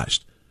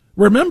criticized.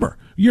 Remember,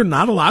 you're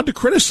not allowed to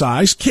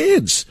criticize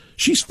kids.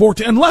 She's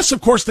 14, unless, of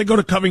course, they go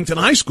to Covington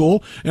High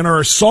School and are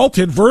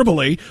assaulted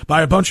verbally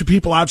by a bunch of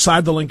people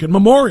outside the Lincoln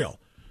Memorial.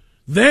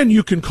 Then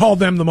you can call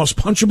them the most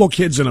punchable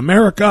kids in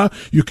America.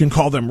 You can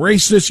call them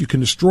racist. You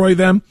can destroy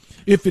them.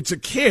 If it's a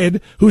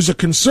kid who's a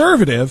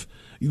conservative,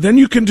 then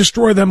you can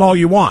destroy them all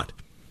you want.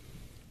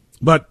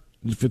 But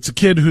if it's a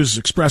kid who's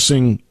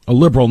expressing a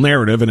liberal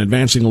narrative and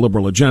advancing a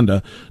liberal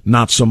agenda,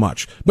 not so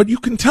much. But you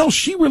can tell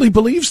she really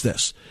believes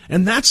this.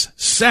 And that's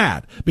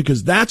sad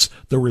because that's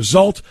the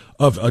result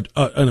of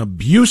an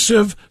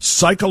abusive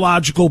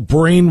psychological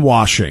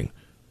brainwashing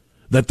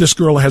that this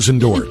girl has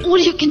endured. All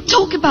you can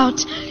talk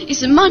about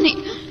is money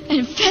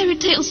and fairy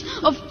tales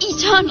of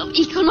eternal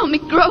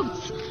economic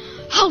growth.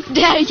 How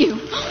dare you?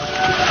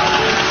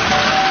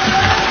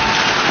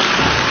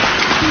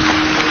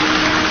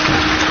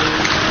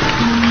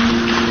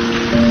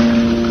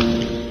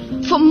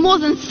 For more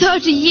than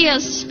 30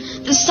 years,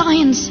 The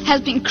science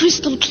has been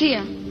crystal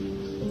clear.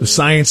 The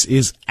science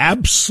is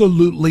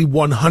absolutely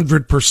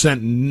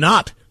 100%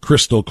 not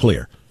crystal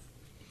clear.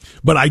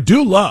 But I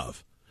do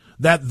love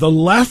that the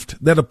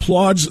left that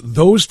applauds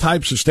those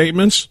types of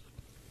statements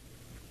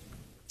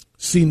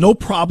see no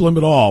problem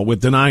at all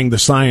with denying the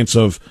science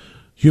of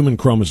human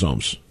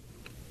chromosomes,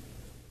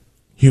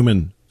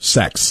 human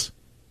sex,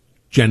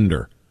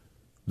 gender.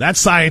 That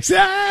science,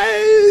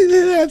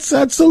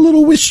 that's a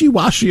little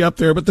wishy-washy up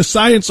there, but the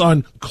science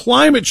on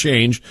climate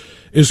change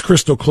is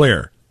crystal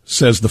clear,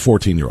 says the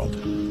 14-year-old.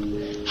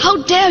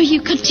 How dare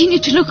you continue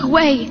to look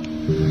away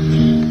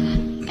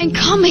and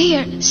come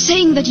here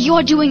saying that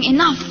you're doing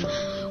enough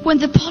when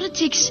the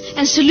politics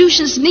and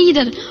solutions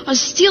needed are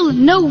still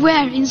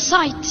nowhere in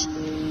sight.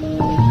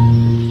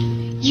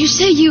 You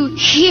say you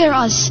hear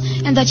us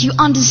and that you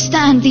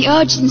understand the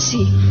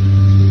urgency.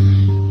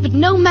 But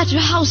no matter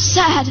how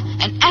sad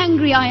and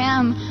angry I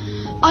am,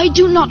 I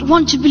do not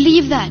want to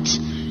believe that.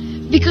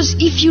 Because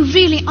if you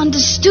really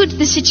understood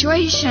the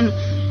situation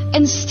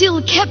and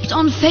still kept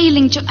on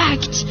failing to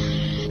act,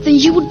 then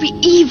you would be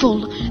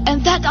evil,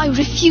 and that I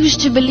refuse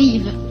to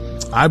believe.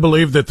 I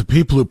believe that the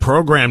people who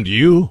programmed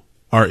you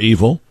are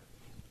evil.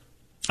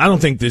 I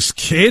don't think this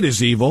kid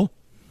is evil.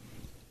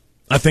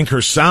 I think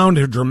her sound,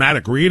 her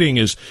dramatic reading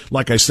is,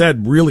 like I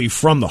said, really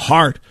from the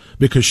heart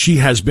because she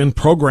has been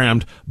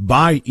programmed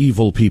by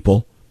evil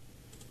people.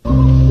 The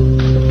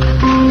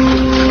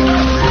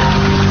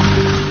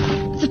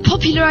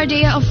popular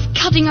idea of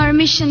cutting our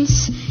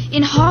emissions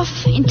in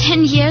half in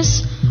 10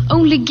 years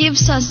only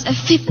gives us a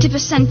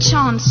 50%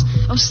 chance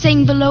of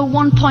staying below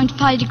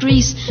 1.5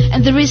 degrees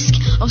and the risk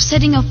of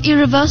setting off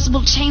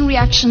irreversible chain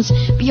reactions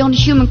beyond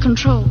human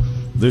control.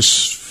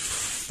 This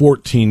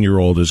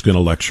 14-year-old is going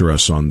to lecture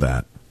us on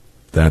that.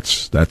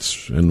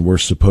 And we're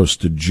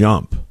supposed to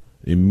jump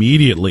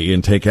immediately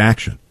and take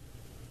action,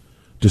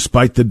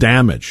 despite the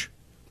damage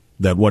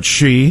that what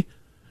she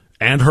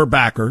and her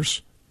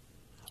backers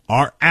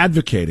are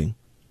advocating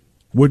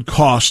would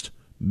cost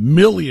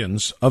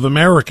millions of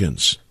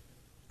Americans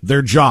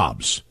their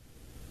jobs,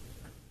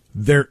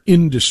 their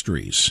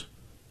industries,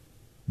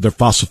 their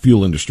fossil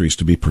fuel industries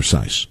to be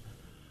precise,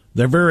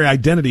 their very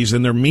identities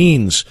and their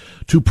means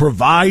to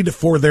provide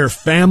for their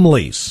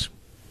families.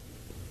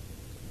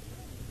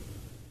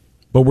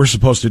 But we're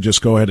supposed to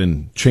just go ahead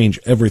and change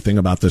everything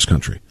about this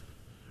country.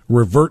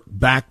 Revert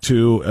back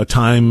to a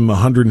time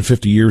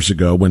 150 years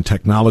ago when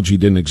technology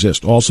didn't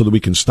exist, also that we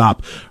can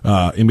stop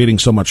emitting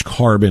so much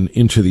carbon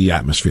into the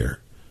atmosphere.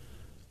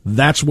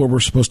 That's what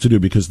we're supposed to do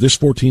because this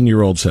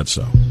 14-year-old said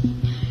so.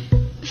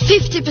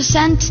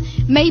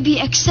 50% may be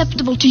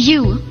acceptable to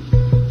you,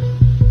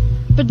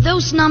 but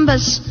those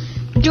numbers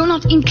do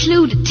not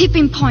include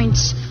tipping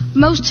points,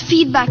 most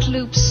feedback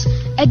loops,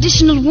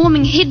 additional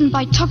warming hidden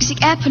by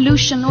toxic air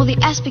pollution, or the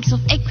aspects of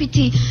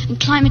equity and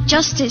climate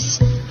justice.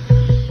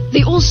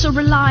 They also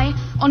rely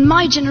on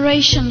my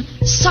generation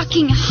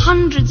sucking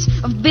hundreds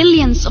of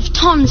billions of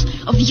tons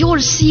of your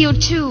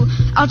CO2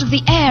 out of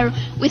the air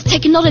with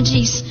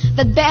technologies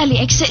that barely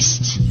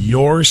exist.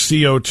 Your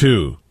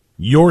CO2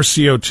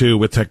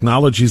 with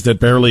technologies that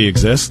barely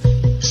exist?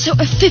 So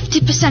a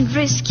 50%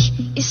 risk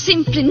is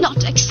simply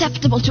not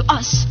acceptable to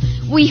us,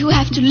 we who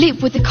have to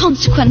live with the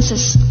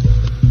consequences.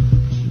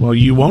 Well,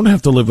 you won't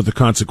have to live with the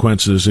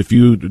consequences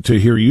to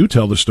hear you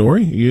tell the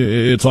story.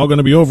 It's all going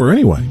to be over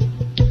anyway.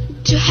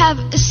 To have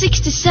a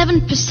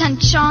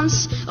 67%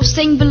 chance of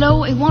staying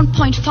below a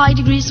 1.5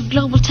 degrees of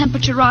global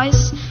temperature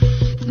rise,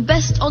 the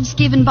best odds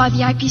given by the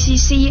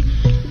IPCC,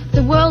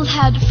 the world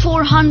had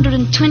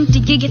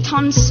 420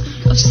 gigatons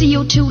of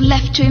CO2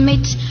 left to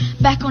emit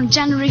back on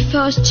January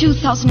 1st,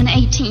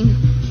 2018.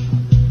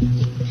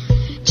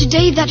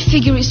 Today that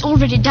figure is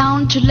already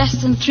down to less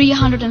than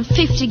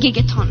 350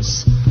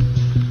 gigatons.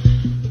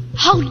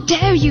 How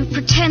dare you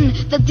pretend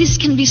that this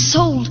can be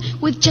solved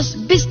with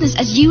just business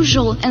as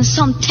usual and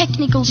some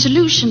technical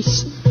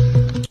solutions?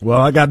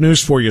 Well, I got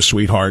news for you,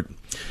 sweetheart.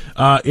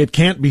 It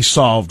can't be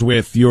solved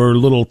with your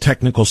little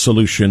technical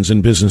solutions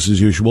and business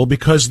as usual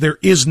because there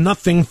is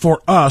nothing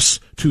for us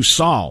to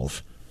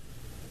solve.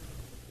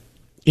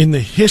 In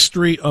the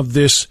history of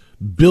this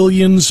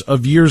billions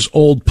of years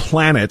old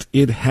planet,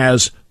 it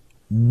has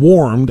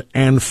warmed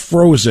and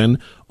frozen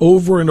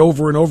over and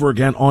over and over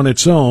again on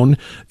its own.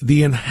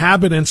 The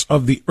inhabitants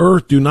of the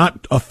earth do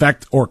not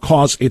affect or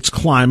cause its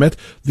climate.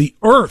 The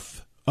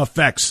earth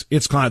affects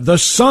its climate. The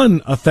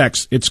sun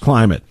affects its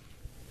climate.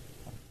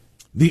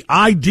 The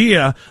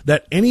idea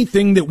that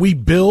anything that we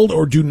build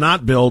or do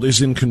not build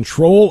is in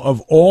control of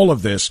all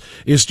of this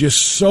is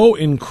just so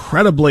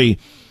incredibly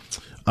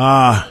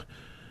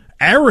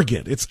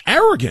arrogant. It's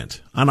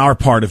arrogant on our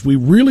part if we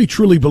really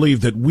truly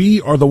believe that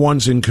we are the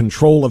ones in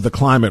control of the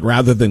climate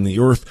rather than the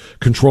earth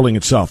controlling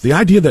itself. The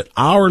idea that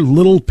our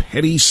little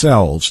petty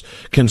selves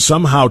can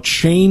somehow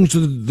change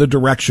the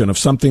direction of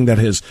something that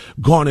has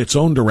gone its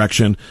own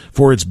direction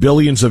for its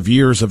billions of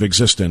years of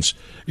existence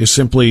is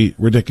simply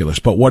ridiculous.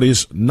 But what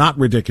is not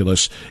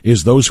ridiculous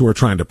is those who are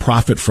trying to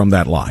profit from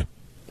that lie.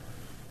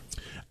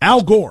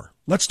 Al Gore,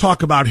 let's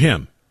talk about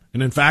him.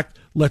 And in fact,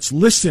 let's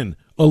listen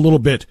a little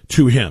bit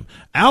to him.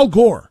 Al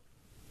Gore,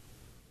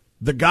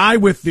 the guy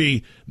with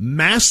the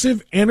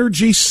massive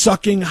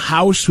energy-sucking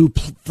house who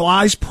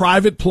flies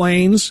private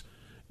planes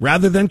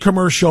rather than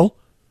commercial,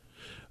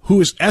 who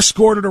is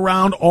escorted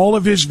around all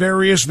of his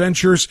various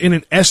ventures in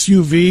an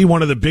SUV,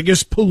 one of the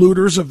biggest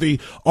polluters of the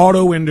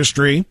auto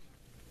industry.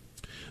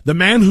 The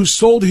man who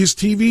sold his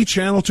TV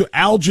channel to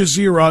Al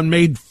Jazeera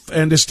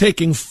and is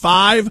taking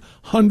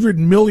 $500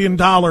 million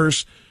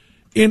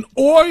in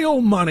oil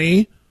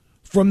money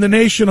from the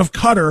nation of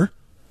Qatar.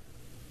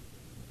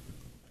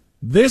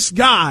 This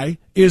guy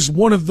is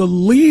one of the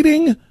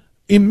leading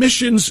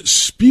emissions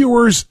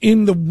spewers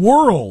in the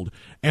world.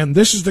 And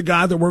this is the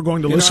guy that we're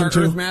going to listen to.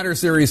 In our Earth Matters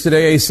series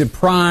today, a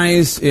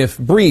surprise, if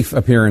brief,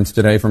 appearance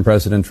today from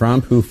President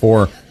Trump, who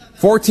for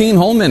 14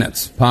 whole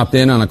minutes popped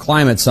in on a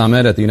climate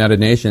summit at the United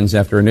Nations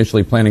after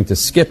initially planning to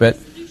skip it.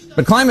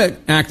 But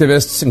climate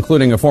activists,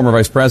 including a former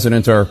vice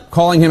president, are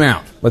calling him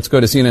out. Let's go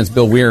to CNN's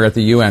Bill Weir at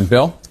the UN.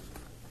 Bill?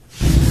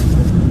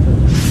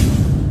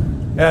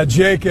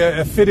 Jake,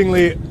 a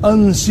fittingly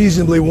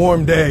unseasonably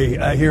warm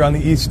day here on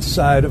the east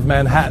side of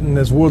Manhattan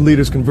as world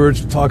leaders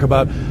converge to talk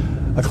about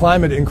a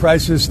climate in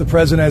crisis. The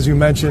president, as you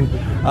mentioned,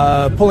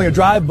 pulling a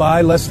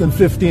drive-by, less than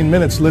 15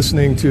 minutes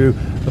listening to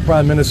the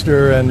prime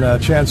minister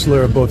and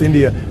chancellor of both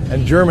India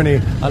and Germany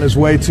on his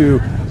way to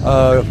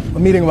a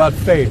meeting about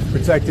faith,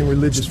 protecting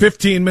religious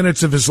 15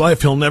 minutes of his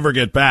life he'll never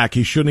get back.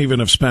 He shouldn't even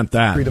have spent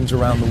that. Freedoms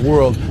around the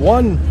world.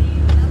 One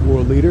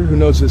world leader who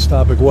knows this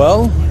topic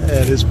well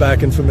and is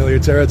back in familiar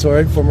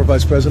territory, former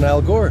Vice President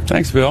Al Gore.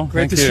 Thanks, Bill.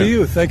 Great to see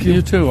you. Thank you,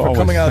 you too, for always.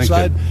 coming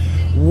outside.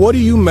 What do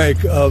you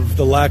make of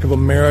the lack of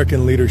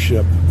American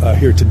leadership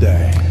here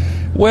today?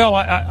 Well,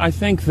 I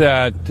think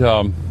that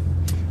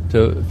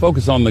to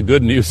focus on the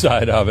good news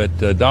side of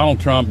it, Donald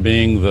Trump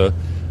being the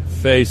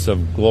face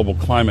of global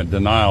climate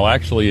denial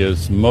actually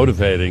is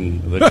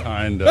motivating the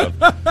kind of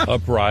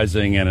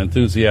uprising and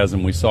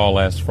enthusiasm we saw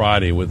last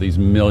Friday with these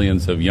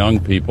millions of young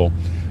people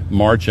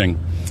marching.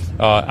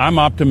 I'm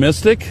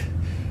optimistic.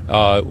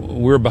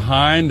 We're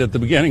behind at the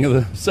beginning of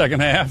the second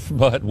half,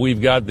 but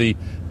we've got the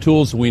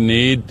tools we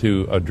need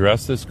to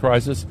address this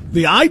crisis.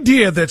 The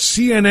idea that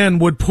CNN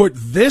would put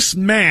this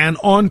man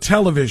on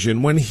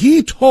television when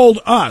he told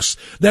us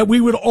that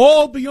we would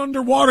all be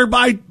underwater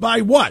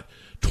by what?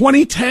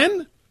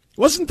 2010?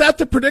 Wasn't that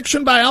the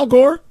prediction by Al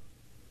Gore?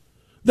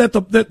 That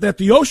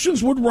the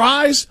oceans would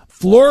rise,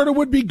 Florida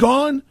would be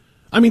gone?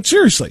 I mean,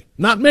 seriously,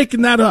 not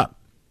making that up.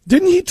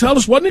 Didn't he tell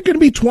us, wasn't it going to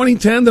be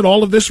 2010 that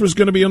all of this was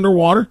going to be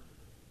underwater?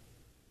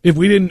 If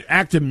we didn't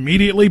act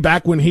immediately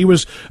back when he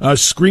was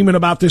screaming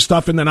about this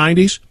stuff in the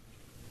 90s?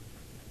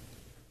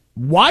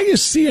 Why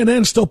is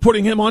CNN still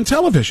putting him on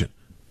television?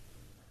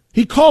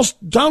 He calls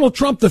Donald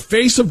Trump the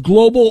face of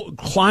global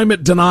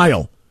climate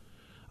denial.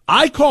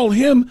 I call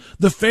him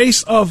the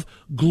face of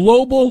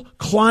global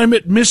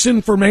climate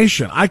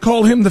misinformation. I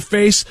call him the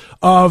face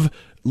of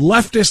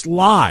leftist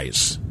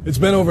lies. It's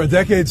been over a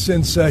decade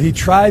since he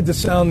tried to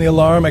sound the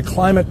alarm at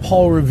climate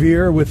Paul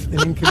Revere with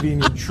an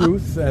inconvenient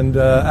truth. And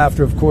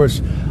after, of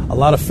course, a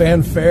lot of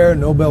fanfare,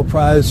 Nobel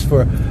Prize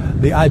for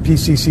the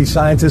IPCC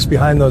scientists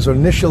behind those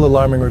initial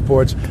alarming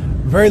reports,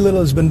 very little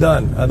has been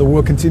done. The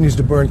world continues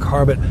to burn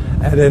carbon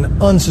at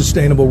an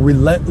unsustainable,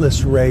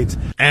 relentless rate.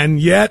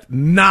 And yet,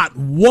 not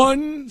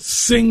one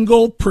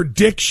single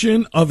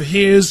prediction of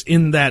his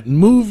in that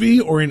movie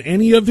or in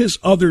any of his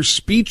other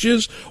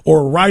speeches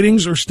or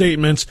writings or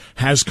statements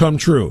has come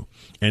true.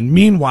 And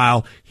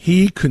meanwhile,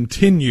 he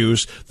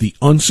continues the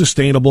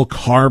unsustainable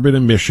carbon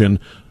emission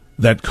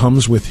that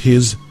comes with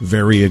his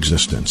very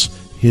existence,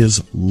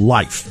 his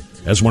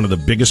life as one of the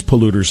biggest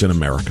polluters in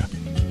America.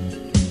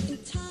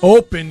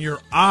 Open your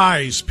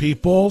eyes,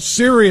 people.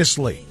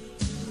 Seriously.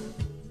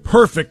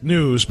 Perfect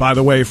news, by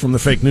the way, from the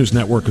fake news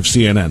network of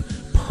CNN.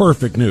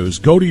 Perfect news.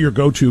 Go to your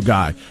go-to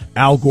guy,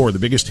 Al Gore, the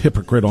biggest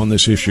hypocrite on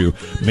this issue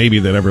maybe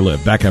that ever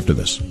lived. Back after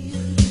this.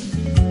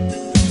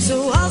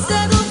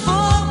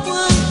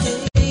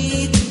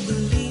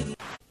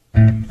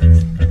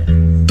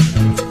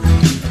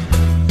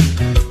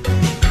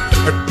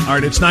 All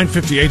right, it's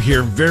 9:58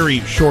 here. Very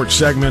short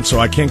segment, so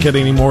I can't get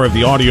any more of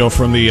the audio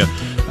from the...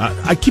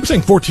 I keep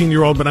saying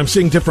 14-year-old, but I'm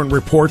seeing different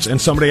reports,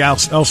 and somebody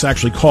else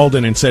actually called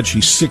in and said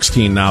she's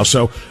 16 now.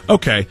 So,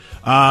 okay,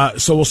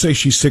 so we'll say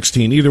she's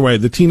 16. Either way,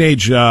 the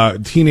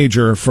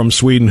teenager from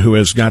Sweden who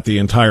has got the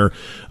entire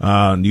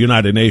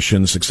United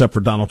Nations, except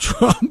for Donald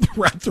Trump,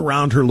 wrapped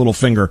around her little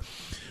finger.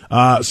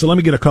 So let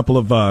me get a couple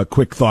of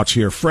quick thoughts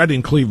here. Fred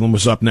in Cleveland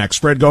was up next.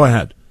 Fred, go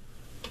ahead.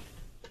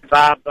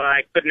 Bob,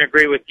 I couldn't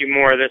agree with you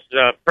more. This is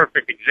a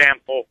perfect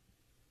example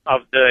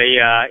of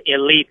the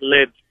elite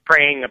libs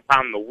preying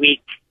upon the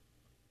weak.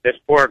 This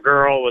poor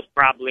girl was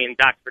probably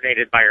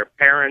indoctrinated by her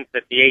parents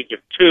at the age of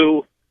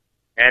 2,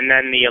 and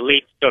then the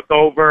elites took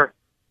over.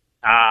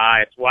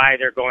 It's why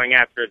they're going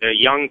after the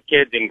young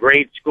kids in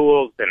grade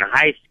schools and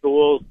high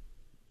schools.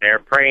 They're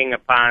preying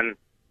upon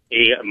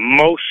the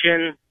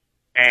emotion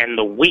and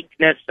the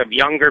weakness of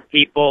younger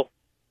people.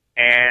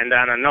 And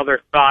on another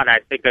thought,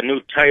 I think a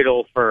new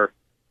title for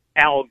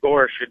Al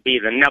Gore should be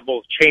the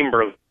Neville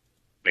Chamberlain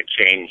climate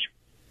change.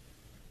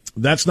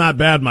 That's not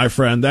bad, my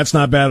friend. That's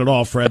not bad at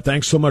all, Fred.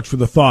 Thanks so much for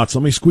the thoughts.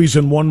 Let me squeeze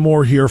in one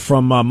more here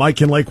from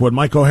Mike in Lakewood.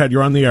 Mike, go ahead.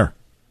 You're on the air.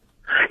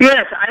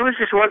 Yes, I was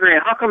just wondering,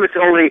 how come it's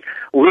only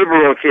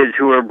liberal kids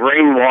who are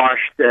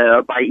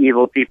brainwashed by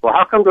evil people?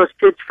 How come those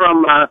kids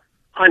from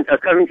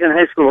Covington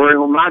High School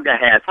wearing MAGA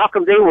hats, how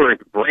come they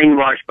weren't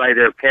brainwashed by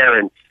their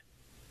parents?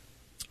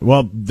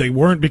 Well, they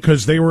weren't,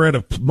 because they were at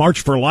a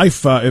March for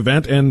Life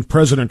event, and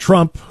President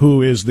Trump,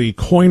 who is the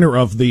coiner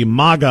of the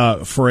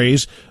MAGA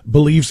phrase,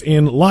 believes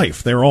in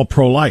life. They're all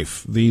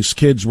pro-life. These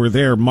kids were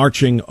there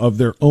marching of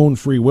their own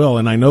free will,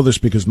 and I know this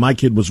because my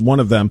kid was one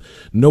of them.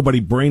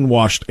 Nobody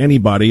brainwashed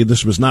anybody.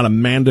 This was not a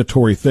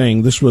mandatory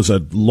thing. This was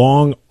a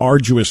long,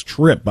 arduous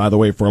trip, by the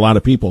way, for a lot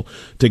of people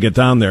to get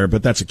down there,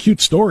 but that's a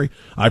cute story.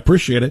 I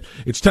appreciate it.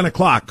 It's 10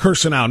 o'clock.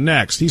 Kirsten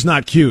next. He's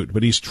not cute,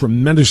 but he's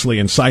tremendously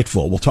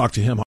insightful. We'll talk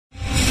to him.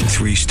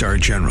 3-star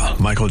General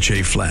Michael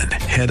J. Flynn,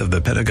 head of the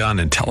Pentagon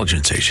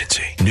Intelligence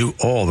Agency, knew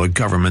all the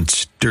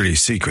government's dirty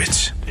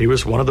secrets. He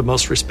was one of the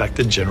most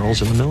respected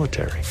generals in the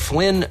military.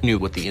 Flynn knew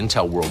what the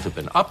intel world had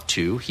been up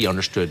to. He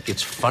understood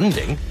its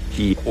funding.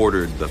 He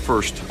ordered the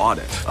first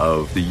audit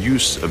of the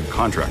use of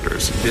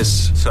contractors.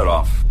 This set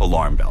off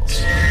alarm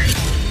bells.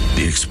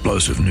 The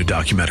explosive new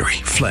documentary,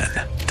 Flynn,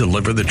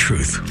 Deliver the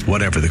Truth,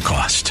 Whatever the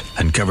Cost,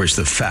 uncovers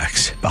the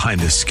facts behind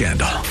this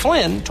scandal.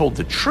 Flynn told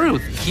the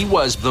truth. He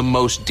was the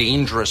most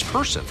dangerous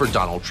person for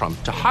Donald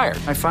Trump to hire.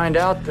 I find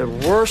out the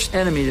worst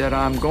enemy that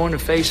I'm going to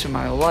face in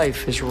my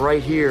life is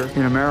right here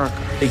in America.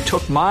 They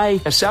took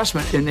my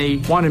assessment and they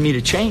wanted me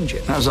to change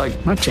it. And I was like,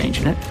 I'm not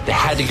changing it. They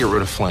had to get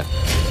rid of Flynn.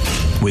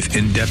 With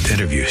in-depth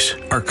interviews,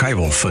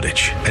 archival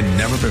footage, and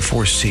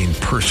never-before-seen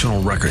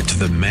personal records of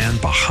the man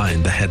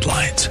behind the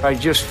headlines. I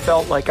just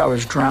felt like I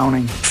was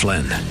drowning.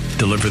 Flynn,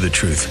 Deliver the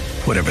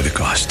Truth, Whatever the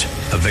Cost.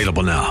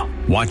 Available now.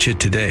 Watch it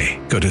today.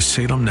 Go to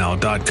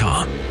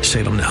salemnow.com.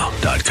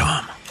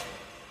 salemnow.com.